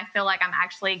it. And I feel like I'm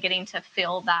actually getting to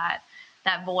fill that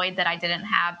void that I didn't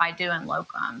have by doing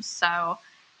locums. So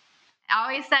I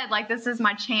always said this is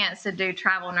my chance to do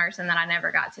travel nursing that I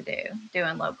never got to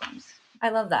doing locums. I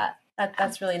love that.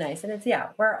 That's really nice. And it's,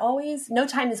 no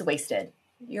time is wasted.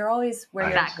 You're always where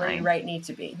you need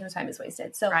to be. No time is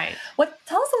wasted. So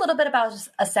tell us a little bit about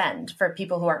Ascend for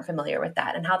people who aren't familiar with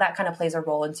that and how that kind of plays a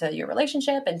role into your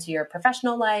relationship, into your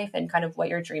professional life, and kind of what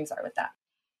your dreams are with that.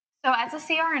 So as a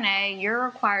CRNA, you're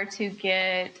required to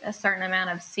get a certain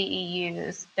amount of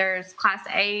CEUs. There's Class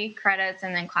A credits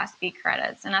and then Class B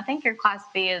credits. And I think your Class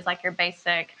B is your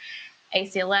basic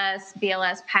ACLS,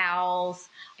 BLS, PALS.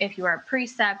 If you are a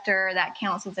preceptor, that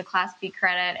counts as a Class B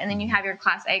credit. And then you have your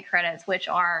Class A credits, which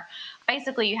are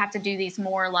basically you have to do these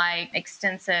more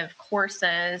extensive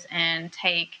courses and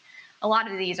take, a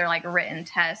lot of these are written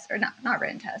tests, or not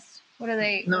written tests. What do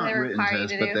they written require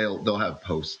tests, you to do? But they'll have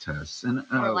post tests and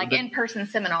or in-person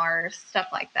seminars, stuff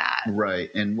like that.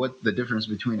 Right. And what the difference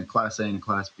between a Class A and a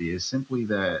Class B is simply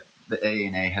that the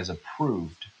ANA has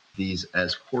approved these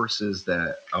as courses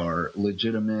that are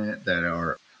legitimate, that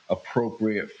are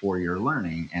appropriate for your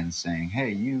learning, and saying,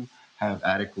 hey, you have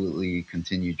adequately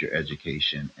continued your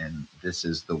education, and this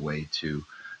is the way to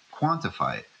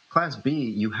quantify it. Class B,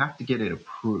 you have to get it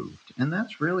approved. And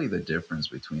that's really the difference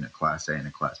between a Class A and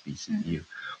a Class B CEU. Mm-hmm.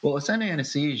 Well, Ascend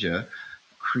Anesthesia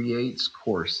creates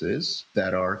courses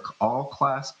that are all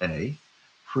Class A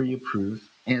pre-approved.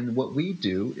 And what we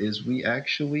do is we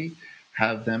actually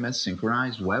have them as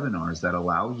synchronized webinars that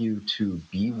allow you to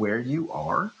be where you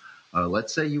are.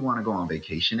 Let's say you want to go on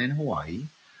vacation in Hawaii,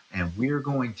 and we're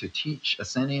going to teach,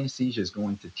 Ascend Anesthesia is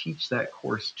going to teach that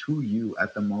course to you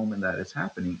at the moment that it's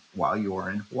happening while you are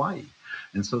in Hawaii.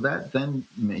 And so that then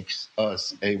makes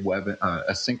us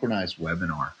a synchronized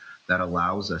webinar that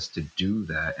allows us to do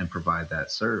that and provide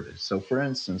that service. So for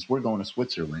instance, we're going to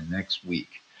Switzerland next week,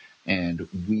 and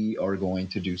we are going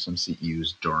to do some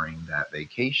CEUs during that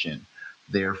vacation.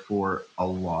 Therefore, a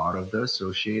lot of the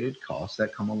associated costs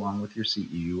that come along with your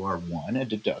CEU are, one, a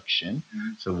deduction.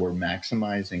 So we're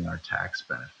maximizing our tax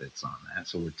benefits on that.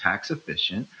 So we're tax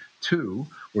efficient. Two,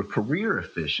 we're career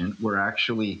efficient. We're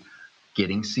actually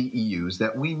getting CEUs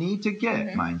that we need to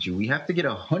get, mind you. We have to get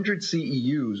 100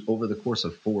 CEUs over the course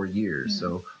of 4 years.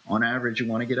 So on average, you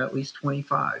want to get at least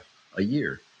 25 a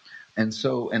year. And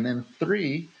then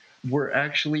three, we're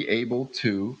actually able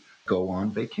to go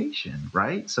on vacation,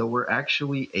 right? So we're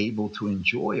actually able to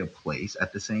enjoy a place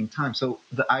at the same time. So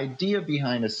the idea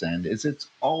behind Ascend is its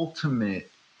ultimate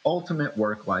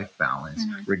work-life balance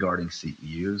regarding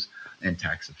CEUs and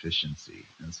tax efficiency.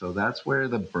 And so that's where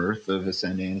the birth of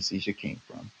Ascend Anesthesia came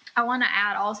from. I want to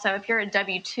add also, if you're a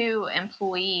W-2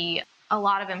 employee, a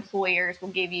lot of employers will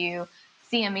give you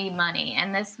CME money,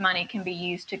 and this money can be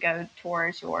used to go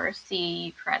towards your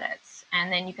CEU credits. And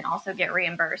then you can also get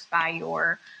reimbursed by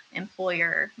your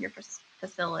employer, your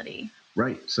facility.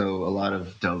 Right. So a lot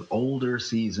of older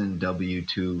seasoned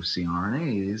W-2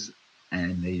 CRNAs,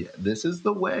 and this is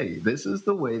the way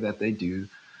that they do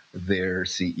their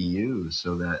CEUs,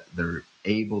 so that they're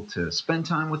able to spend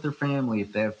time with their family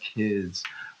if they have kids,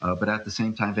 but at the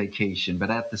same time vacation, but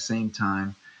at the same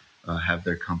time have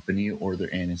their company or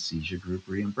their anesthesia group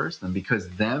reimburse them, because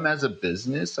them as a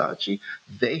business, Sachi,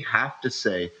 they have to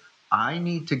say, I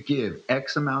need to give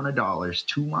X amount of dollars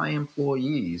to my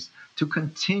employees to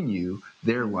continue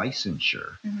their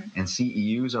licensure. And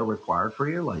CEUs are required for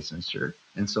your licensure.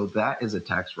 And so that is a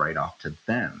tax write-off to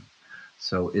them.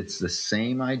 So it's the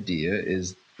same idea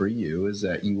is for you, is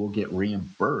that you will get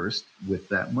reimbursed with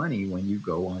that money when you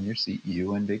go on your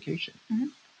CEU and vacation.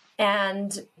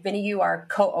 And Vinny, you are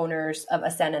co-owners of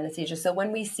Ascend Anesthesia. So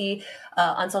when we see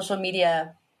on social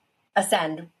media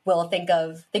Ascend, we'll think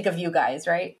of you guys,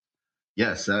 right?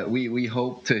 Yes, we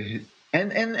hope to,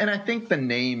 and I think the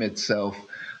name itself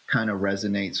kind of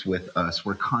resonates with us.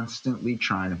 We're constantly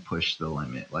trying to push the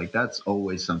limit. Like, that's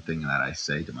always something that I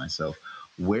say to myself,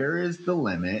 where is the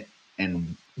limit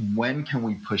and when can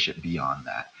we push it beyond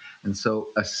that? And so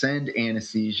Ascend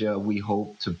Anesthesia, we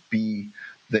hope to be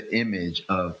the image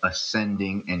of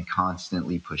ascending and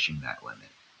constantly pushing that limit.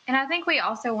 And I think we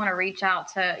also want to reach out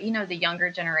to, the younger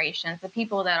generations, the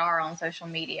people that are on social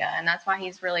media. And that's why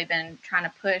he's really been trying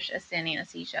to push Ascend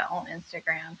Anesthesia on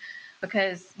Instagram,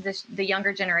 because the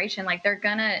younger generation, like, they're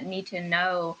going to need to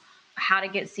know how to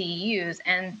get CEUs.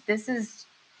 And this is,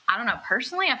 I don't know,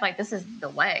 personally, I feel like this is the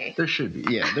way. There should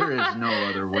be. Yeah, there is no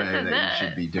other way that you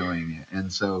should be doing it.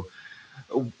 And so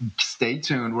stay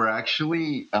tuned.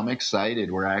 I'm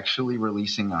excited. We're actually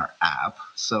releasing our app.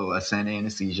 So Ascend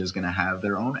Anesthesia is going to have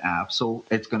their own app. So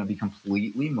it's going to be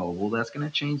completely mobile. That's going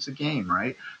to change the game,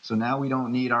 right? So now we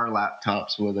don't need our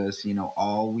laptops with us.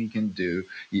 All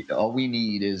we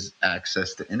need is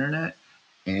access to internet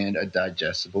and a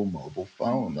digestible mobile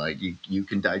phone. Like you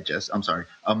can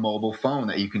a mobile phone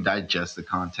that you can digest the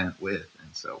content with.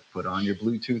 And so put on your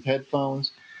Bluetooth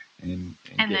headphones and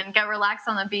then go relax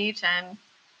on the beach and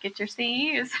get your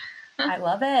CEUs. I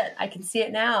love it. I can see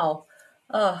it now.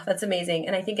 Oh, that's amazing.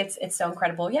 And I think it's so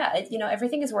incredible. Yeah.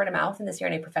 Everything is word of mouth in the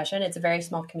CRNA profession. It's a very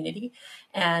small community.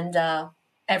 And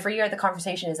every year the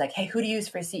conversation is like, hey, who do you use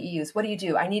for CEUs? What do you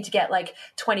do? I need to get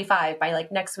 25 by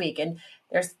next week. And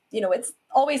there's, it's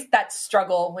always that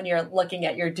struggle when you're looking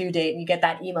at your due date and you get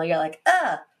that email. You're like,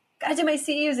 gotta do my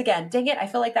CEUs again. Dang it. I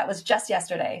feel like that was just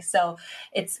yesterday. So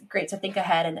it's great to think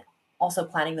ahead and also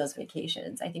planning those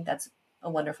vacations. I think that's a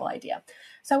wonderful idea.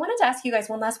 So I wanted to ask you guys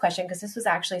one last question, because this was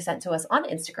actually sent to us on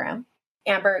Instagram.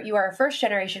 Amber, you are a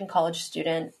first-generation college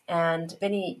student, and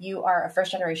Vinny, you are a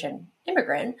first-generation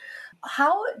immigrant.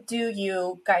 How do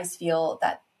you guys feel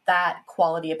that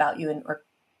quality about you or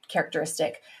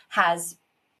characteristic has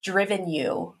driven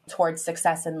you towards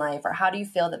success in life? Or how do you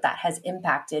feel that has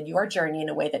impacted your journey in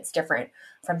a way that's different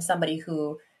from somebody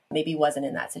who maybe wasn't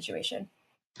in that situation?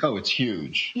 Oh, it's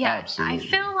huge. Yeah, absolutely. I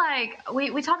feel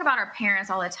like we talk about our parents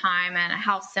all the time and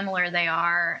how similar they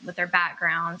are with their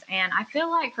backgrounds. And I feel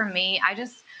like for me,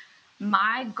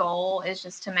 my goal is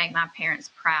just to make my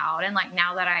parents proud. And like,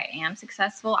 now that I am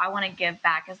successful, I want to give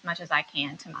back as much as I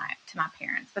can to my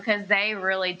parents, because they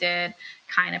really did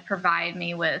kind of provide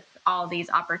me with all these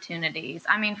opportunities.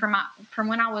 I mean, from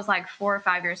when I was like 4 or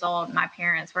 5 years old, my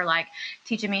parents were like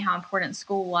teaching me how important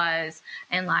school was,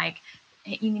 and like,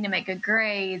 you need to make good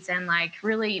grades and like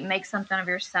really make something of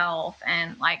yourself.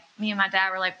 And like, me and my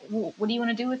dad were like, well, what do you want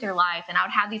to do with your life? And I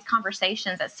would have these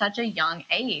conversations at such a young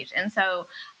age. And so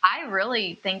I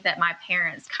really think that my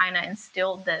parents kind of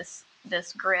instilled this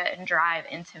grit and drive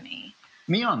into me.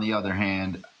 Me, on the other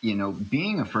hand,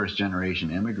 being a first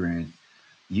generation immigrant,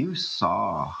 you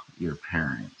saw your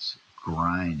parents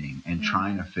grinding and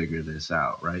trying to figure this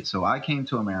out, right? So I came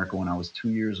to America when I was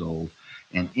 2 years old,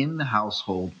 and in the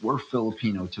household, we're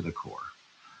Filipino to the core.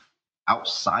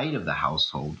 Outside of the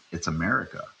household, it's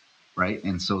America, right?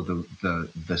 And so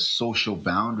the social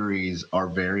boundaries are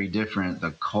very different.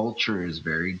 The culture is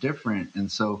very different. And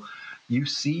so you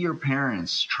see your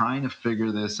parents trying to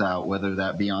figure this out, whether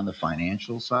that be on the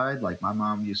financial side. Like, my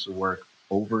mom used to work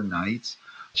overnights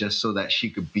just so that she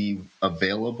could be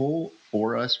available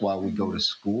for us while we go to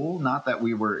school. Not that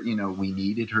we were, we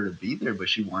needed her to be there, but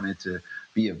she wanted to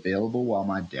be available while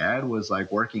my dad was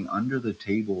like working under the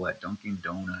table at Dunkin'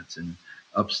 Donuts in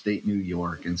upstate New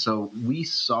York. And so we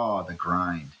saw the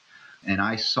grind, and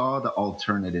I saw the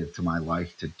alternative to my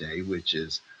life today, which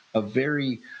is a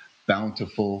very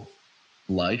bountiful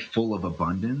life full of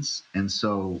abundance. And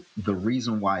so the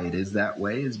reason why it is that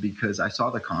way is because I saw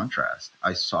the contrast.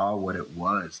 I saw what it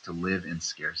was to live in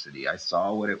scarcity. I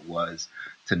saw what it was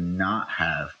to not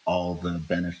have all the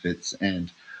benefits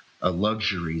and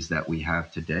luxuries that we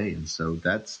have today. And so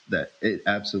it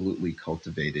absolutely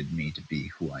cultivated me to be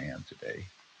who I am today.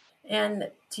 And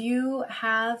do you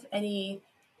have any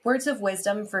words of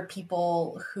wisdom for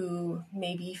people who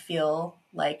maybe feel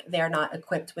like they're not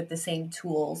equipped with the same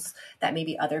tools that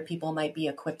maybe other people might be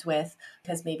equipped with,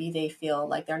 because maybe they feel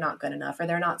like they're not good enough, or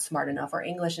they're not smart enough, or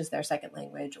English is their second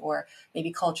language, or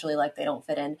maybe culturally like they don't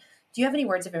fit in? Do you have any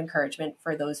words of encouragement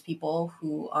for those people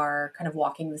who are kind of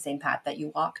walking the same path that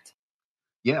you walked?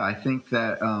 Yeah, I think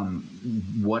that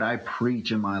what I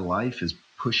preach in my life is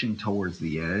pushing towards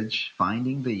the edge,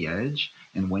 finding the edge.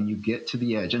 And when you get to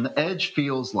the edge, and the edge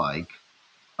feels like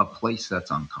a place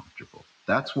that's uncomfortable.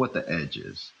 That's what the edge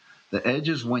is. The edge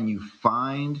is when you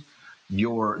find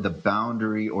the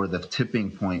boundary or the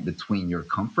tipping point between your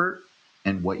comfort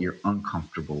and what you're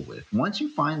uncomfortable with. Once you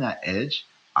find that edge,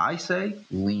 I say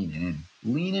lean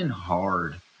in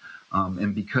hard.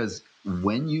 And because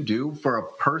when you do, for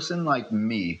a person like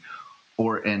me,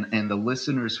 and the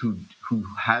listeners who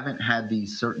haven't had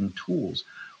these certain tools,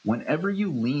 whenever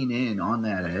you lean in on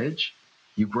that edge,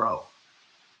 you grow.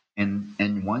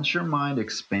 And once your mind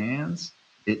expands,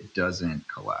 it doesn't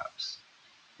collapse.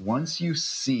 Once you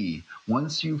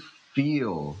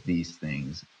feel these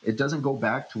things, it doesn't go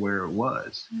back to where it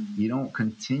was. You don't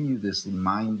continue this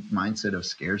mindset of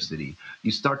scarcity.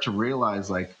 You start to realize,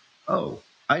 like, oh,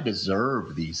 I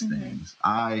deserve these things.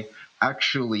 I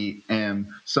actually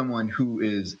am someone who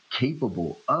is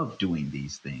capable of doing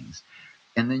these things.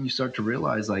 And then you start to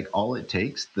realize, like, all it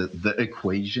takes, the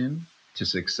equation to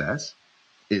success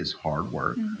is hard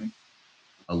work,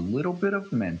 a little bit of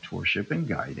mentorship and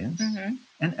guidance,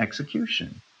 and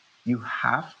execution. You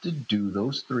have to do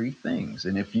those three things.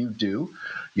 And if you do,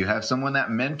 you have someone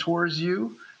that mentors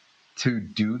you to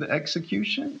do the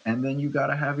execution. And then you got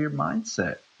to have your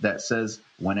mindset that says,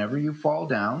 whenever you fall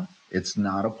down, it's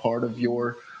not a part of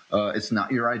it's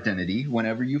not your identity.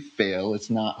 Whenever you fail, it's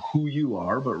not who you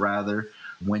are, but rather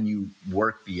when you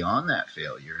work beyond that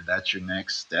failure, that's your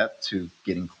next step to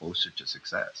getting closer to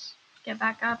success. Get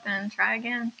back up and try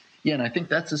again. Yeah, and I think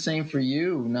that's the same for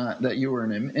you, not that you were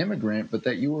an immigrant, but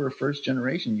that you were a first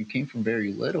generation. You came from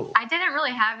very little. I didn't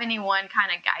really have anyone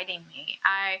kind of guiding me.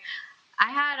 I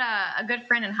had a good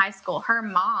friend in high school. Her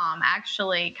mom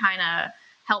actually kind of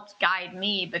helped guide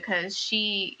me, because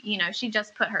she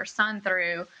just put her son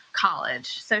through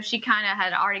college. So she kind of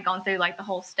had already gone through like the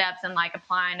whole steps and like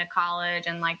applying to college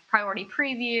and like priority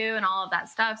preview and all of that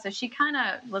stuff. So she kind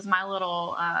of was my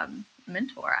little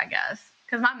mentor, I guess,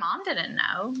 because my mom didn't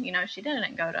know, she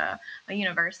didn't go to a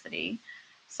university.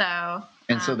 So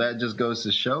that just goes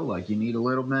to show, like, you need a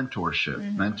little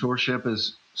mentorship. Mentorship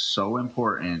is so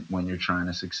important when you're trying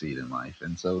to succeed in life.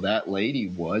 And so that lady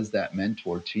was that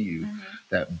mentor to you,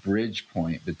 that bridge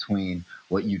point between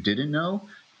what you didn't know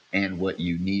and what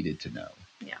you needed to know.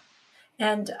 Yeah.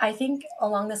 And I think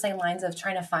along the same lines of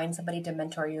trying to find somebody to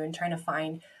mentor you and trying to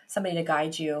find somebody to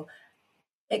guide you,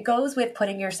 it goes with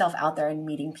putting yourself out there and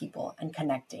meeting people and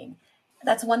connecting.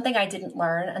 That's one thing I didn't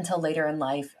learn until later in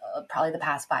life, probably the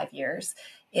past 5 years,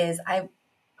 is I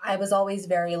was always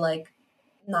very like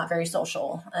not very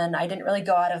social, and I didn't really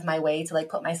go out of my way to like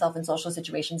put myself in social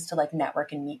situations to like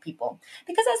network and meet people.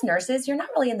 Because as nurses, you're not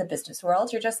really in the business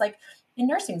world. You're just like in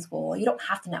nursing school. You don't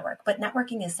have to network, but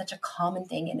networking is such a common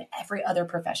thing in every other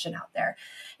profession out there.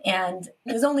 And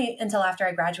it was only until after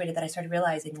I graduated that I started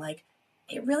realizing like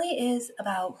it really is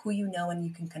about who you know and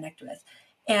you can connect with.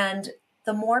 And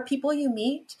the more people you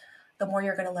meet, the more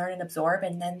you're going to learn and absorb.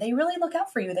 And then they really look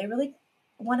out for you. They really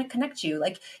want to connect you.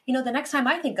 Like, you know, the next time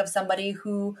I think of somebody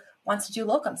who wants to do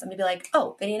locums, I'm gonna be like,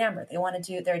 oh, Vinny and Amber,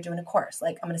 they're doing a course.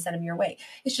 Like, I'm going to send them your way.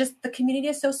 It's just the community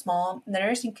is so small. The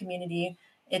nursing community,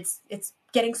 it's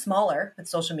getting smaller with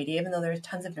social media, even though there's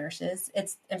tons of nurses.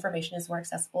 It's information is more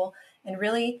accessible, and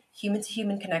really human to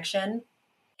human connection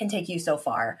can take you so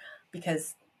far,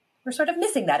 because we're sort of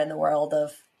missing that in the world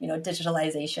of, you know,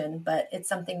 digitalization. But it's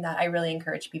something that I really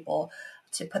encourage people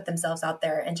to put themselves out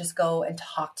there and just go and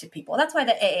talk to people. That's why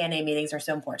the AANA meetings are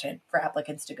so important for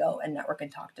applicants to go and network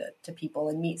and talk to people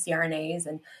and meet CRNAs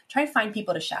and try and find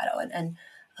people to shadow and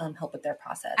help with their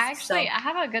process. Actually, I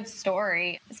have a good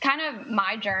story. It's kind of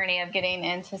my journey of getting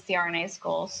into CRNA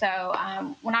school. So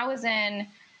when I was in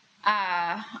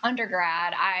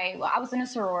undergrad, I was in a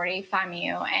sorority, Phi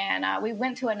Mu, and we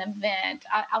went to an event.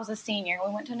 I was a senior.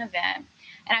 We went to an event,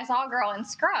 and I saw a girl in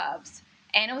scrubs.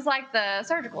 And it was like the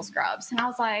surgical scrubs. And I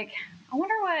was like, I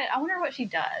wonder what she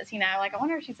does, you know, like, I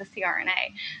wonder if she's a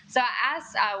CRNA. So I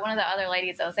asked one of the other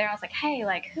ladies that was there, I was like, hey,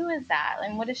 like, who is that?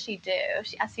 And what does she do?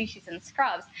 I see she's in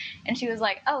scrubs. And she was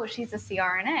like, oh, she's a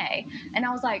CRNA. And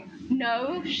I was like,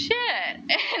 no shit.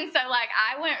 And so, like,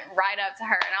 I went right up to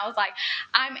her and I was like,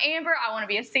 I'm Amber. I want to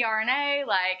be a CRNA.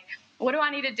 Like, what do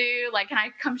I need to do? Like, can I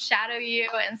come shadow you?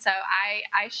 And so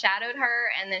I shadowed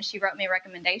her, and then she wrote me a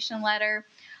recommendation letter.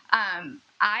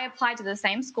 I applied to the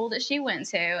same school that she went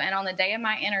to, and on the day of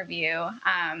my interview,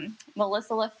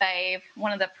 Melissa LaFave,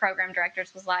 one of the program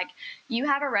directors, was like, you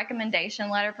have a recommendation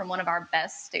letter from one of our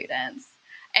best students.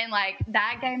 And, like,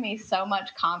 that gave me so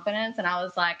much confidence, and I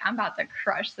was like, I'm about to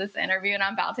crush this interview, and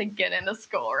I'm about to get into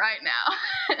school right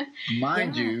now.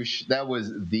 Mind you, that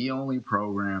was the only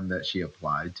program that she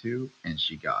applied to, and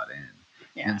she got in.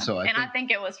 Yeah. And so I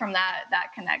think it was from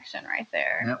that connection right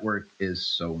there. Network is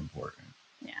so important.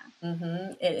 Yeah.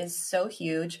 Mm-hmm. It is so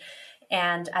huge.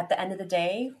 And at the end of the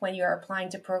day, when you're applying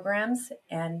to programs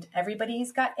and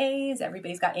everybody's got A's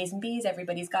and B's,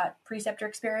 everybody's got preceptor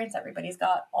experience, everybody's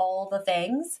got all the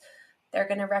things, they're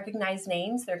going to recognize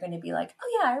names. They're going to be like,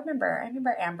 oh yeah, I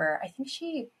remember Amber. I think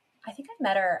I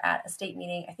met her at a state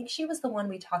meeting. I think she was the one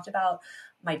we talked about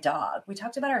my dog. We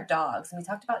talked about our dogs, and we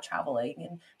talked about traveling,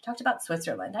 and we talked about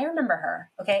Switzerland. I remember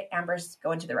her. Okay. Amber's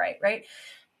going to the right.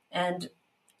 And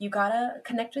you gotta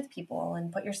connect with people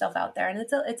and put yourself out there. And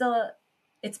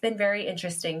it's been very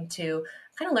interesting to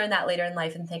kind of learn that later in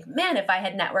life and think, man, if I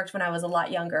had networked when I was a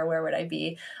lot younger, where would I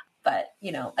be? But,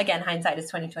 you know, again, hindsight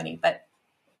is 20/20, but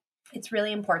it's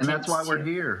really important. And that's why we're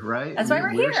here, right? That's why we're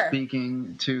here. We're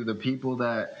speaking to the people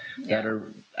that are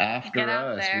after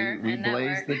us. We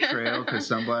blazed the trail because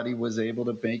somebody was able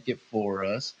to make it for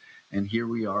us. And here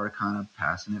we are kind of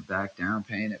passing it back down,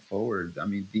 paying it forward. I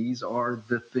mean, these are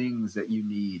the things that you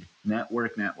need.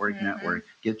 Network.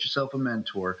 Get yourself a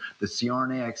mentor. The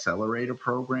CRNA Accelerator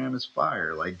program is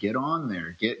fire. Like, get on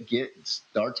there.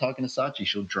 Start talking to Sachi.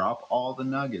 She'll drop all the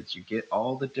nuggets. You get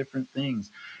all the different things.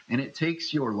 And it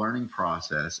takes your learning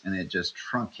process and it just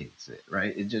truncates it,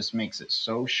 right? It just makes it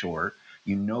so short.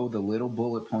 You know the little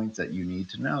bullet points that you need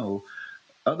to know.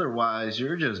 Otherwise,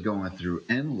 you're just going through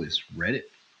endless Reddit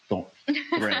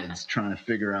threads trying to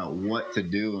figure out what to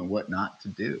do and what not to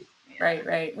do.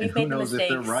 Right. We've made the mistakes. Who knows if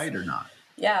they're right or not?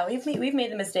 Yeah, we've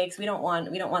made the mistakes. We don't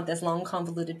want this long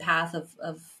convoluted path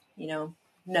of you know,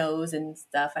 no's and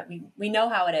stuff. We know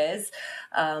how it is,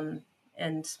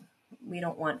 and we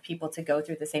don't want people to go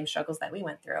through the same struggles that we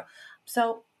went through.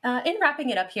 So in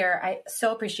wrapping it up here, I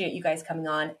so appreciate you guys coming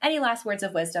on. Any last words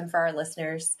of wisdom for our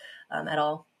listeners at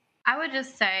all? I would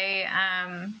just say,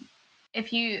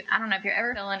 if you're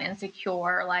ever feeling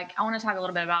insecure, like, I want to talk a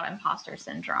little bit about imposter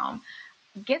syndrome.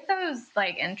 Get those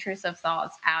like intrusive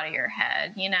thoughts out of your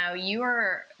head. You know, you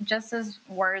are just as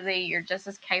worthy, you're just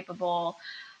as capable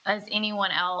as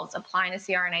anyone else applying to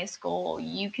CRNA school.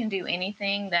 You can do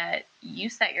anything that you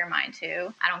set your mind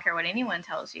to. I don't care what anyone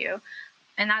tells you.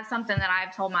 And that's something that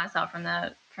I've told myself from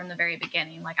the very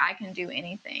beginning. Like, I can do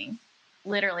anything,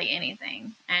 literally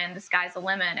anything. And the sky's the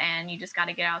limit, and you just got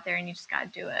to get out there and you just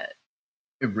got to do it.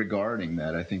 Regarding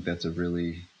that, I think that's a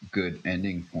really good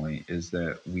ending point, is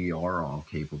that we are all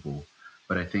capable.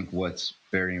 But I think what's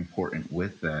very important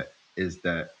with that is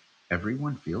that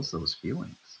everyone feels those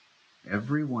feelings.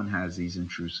 Everyone has these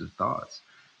intrusive thoughts.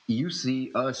 You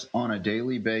see us on a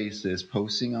daily basis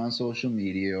posting on social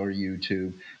media or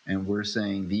YouTube, and we're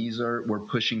saying we're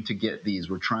pushing to get these,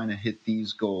 we're trying to hit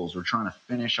these goals, we're trying to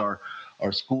finish our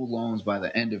school loans by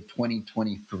the end of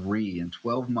 2023. In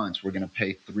 12 months, we're going to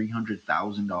pay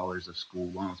 $300,000 of school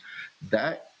loans.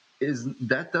 That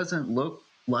doesn't look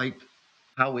like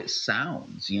how it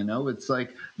sounds. It's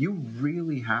like you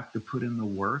really have to put in the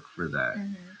work for that.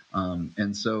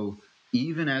 And so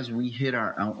even as we hit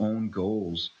our own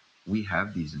goals, we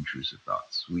have these intrusive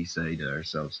thoughts. We say to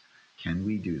ourselves, can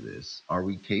we do this? Are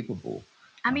we capable?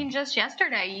 I mean, just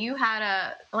yesterday you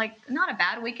had not a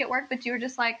bad week at work, but you were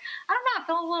just like, I don't know, I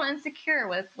feel a little insecure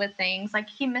with things. Like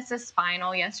he missed his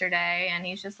spinal yesterday and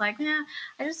he's just like, yeah,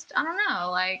 I don't know.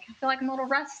 Like, I feel like I'm a little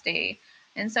rusty.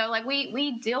 And so like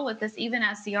we deal with this even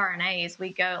as CRNAs.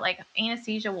 We go like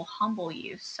anesthesia will humble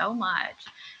you so much.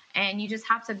 And you just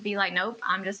have to be like, nope,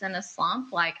 I'm just in a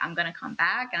slump. Like I'm going to come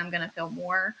back and I'm going to feel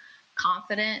more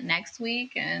confident next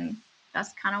week. And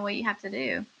that's kind of what you have to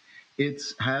do.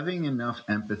 It's having enough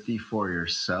empathy for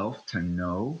yourself to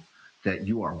know that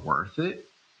you are worth it,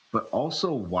 but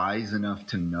also wise enough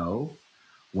to know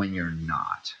when you're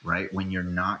not, right? When you're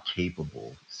not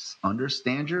capable.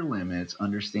 Understand your limits,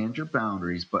 understand your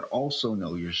boundaries, but also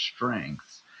know your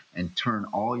strengths and turn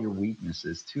all your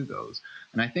weaknesses to those.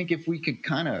 And I think if we could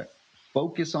kind of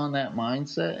focus on that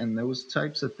mindset and those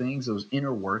types of things, those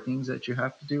inner workings that you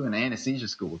have to do, and anesthesia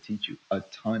school will teach you a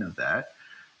ton of that.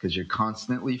 Because you're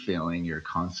constantly failing, you're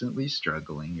constantly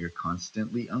struggling, you're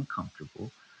constantly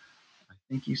uncomfortable. I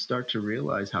think you start to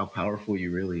realize how powerful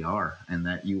you really are and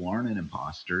that you aren't an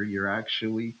imposter. You're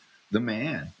actually the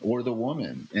man or the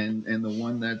woman and the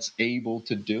one that's able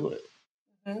to do it.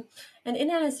 Mm-hmm. And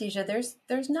in anesthesia,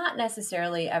 there's not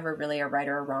necessarily ever really a right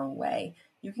or a wrong way.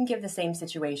 You can give the same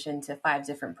situation to 5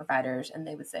 different providers and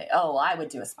they would say, oh, I would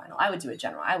do a spinal, I would do a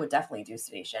general, I would definitely do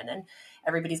sedation. And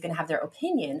everybody's going to have their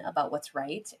opinion about what's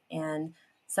right. And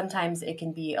sometimes it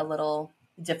can be a little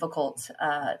difficult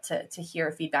to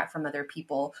hear feedback from other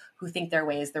people who think their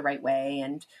way is the right way.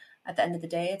 And at the end of the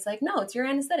day, it's like, no, it's your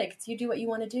anesthetic. It's you do what you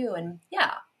want to do. And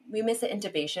yeah, we miss an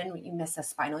intubation. You miss a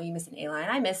spinal, you miss an A-line.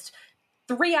 I missed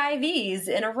 3 IVs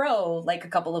in a row like a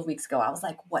couple of weeks ago. I was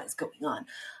like, what is going on?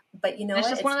 But you know, it's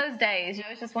just one of those days.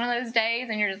 It's just one of those days,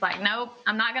 and you're just like, nope,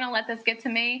 I'm not going to let this get to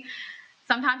me.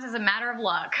 Sometimes it's a matter of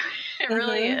luck. It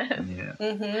really is. Yeah.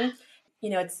 Mm-hmm. You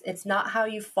know, it's not how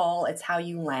you fall, it's how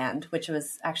you land, which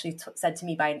was actually said to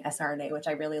me by an SRNA, which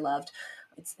I really loved.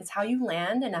 It's how you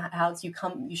land and how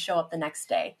you show up the next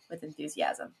day with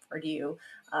enthusiasm, or do you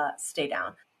stay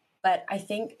down? But I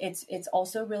think it's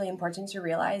also really important to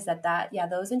realize that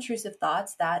those intrusive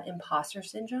thoughts, that imposter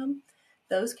syndrome,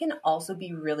 those can also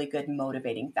be really good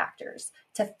motivating factors.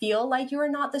 To feel like you are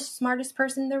not the smartest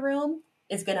person in the room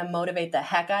is going to motivate the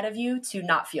heck out of you to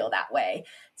not feel that way.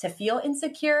 To feel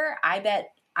insecure, I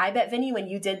bet, Vinny, when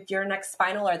you did your next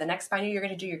spinal or the next spinal you're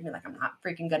going to do, you're going to be like, I'm not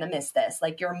freaking going to miss this.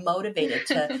 Like you're motivated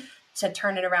to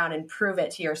turn it around and prove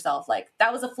it to yourself. Like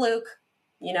that was a fluke,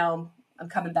 I'm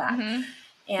coming back. Mm-hmm.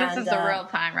 And, this is the real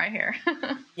time right here.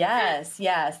 Yes.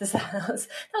 That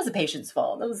was the patient's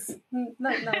fault. That was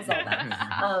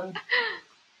all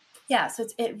that. So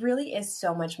it really is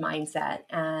so much mindset.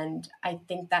 And I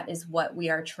think that is what we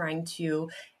are trying to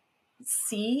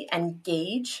see and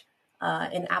gauge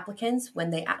in applicants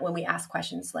when we ask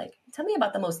questions like, tell me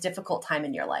about the most difficult time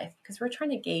in your life, because we're trying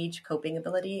to gauge coping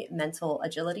ability, mental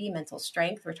agility, mental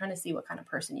strength. We're trying to see what kind of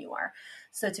person you are.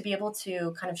 So to be able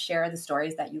to kind of share the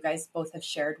stories that you guys both have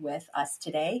shared with us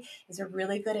today is a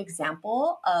really good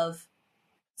example of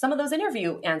some of those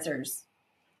interview answers,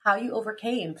 how you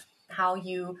overcame, how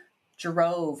you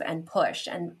drove and pushed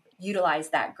and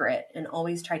utilized that grit and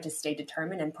always tried to stay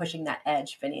determined and pushing that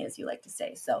edge, Vinny, as you like to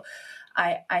say. So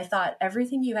I thought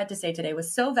everything you had to say today was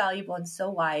so valuable and so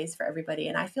wise for everybody.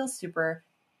 And I feel super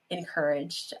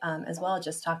encouraged as well,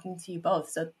 just talking to you both.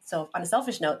 So on a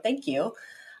selfish note, thank you.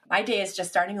 My day is just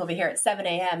starting over here at 7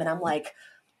 a.m. and I'm like,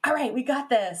 all right, we got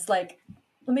this. Like,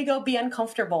 let me go be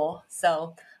uncomfortable.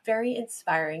 So very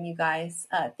inspiring, you guys.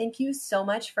 Thank you so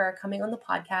much for coming on the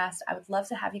podcast. I would love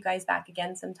to have you guys back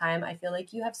again sometime. I feel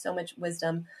like you have so much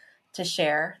wisdom to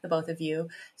share, the both of you.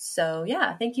 So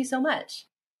yeah, thank you so much.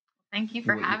 Thank you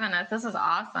for having us. This is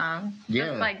awesome. Yeah.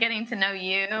 Just like getting to know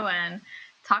you and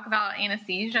talk about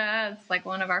anesthesia. It's like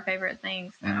one of our favorite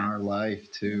things. So. And our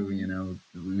life too,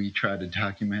 we try to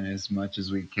document as much as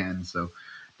we can. So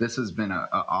this has been an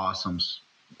awesome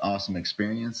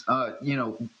experience.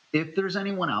 If there's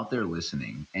anyone out there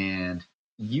listening and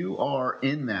you are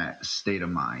in that state of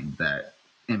mind that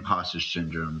imposter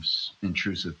syndromes,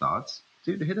 intrusive thoughts,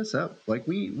 dude, hit us up. Like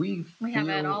we have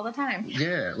it all the time.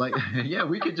 Yeah, like yeah,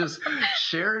 we could just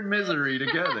share in misery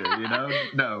together, you know?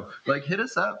 No, like hit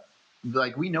us up.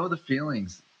 Like we know the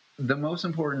feelings. The most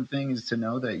important thing is to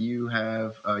know that you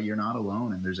have you're not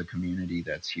alone, and there's a community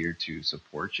that's here to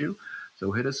support you.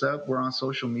 So hit us up. We're on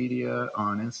social media,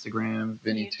 on Instagram,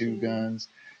 Vinny Two Guns,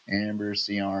 Amber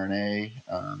CRNA.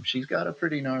 She's got a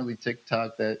pretty gnarly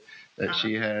TikTok that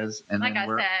she has. And like then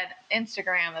I said,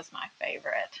 Instagram is my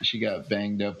favorite. She got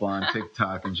banged up on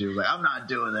TikTok, and she was like, "I'm not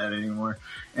doing that anymore."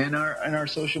 And our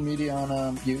social media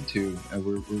on YouTube,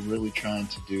 we're really trying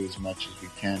to do as much as we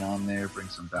can on there, bring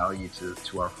some value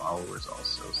to our followers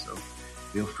also. So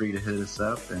feel free to hit us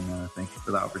up, and thank you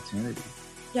for the opportunity.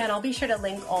 Yeah, and I'll be sure to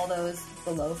link all those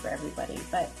below for everybody.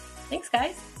 But thanks,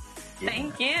 guys. Yeah,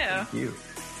 Thank you. Thank you.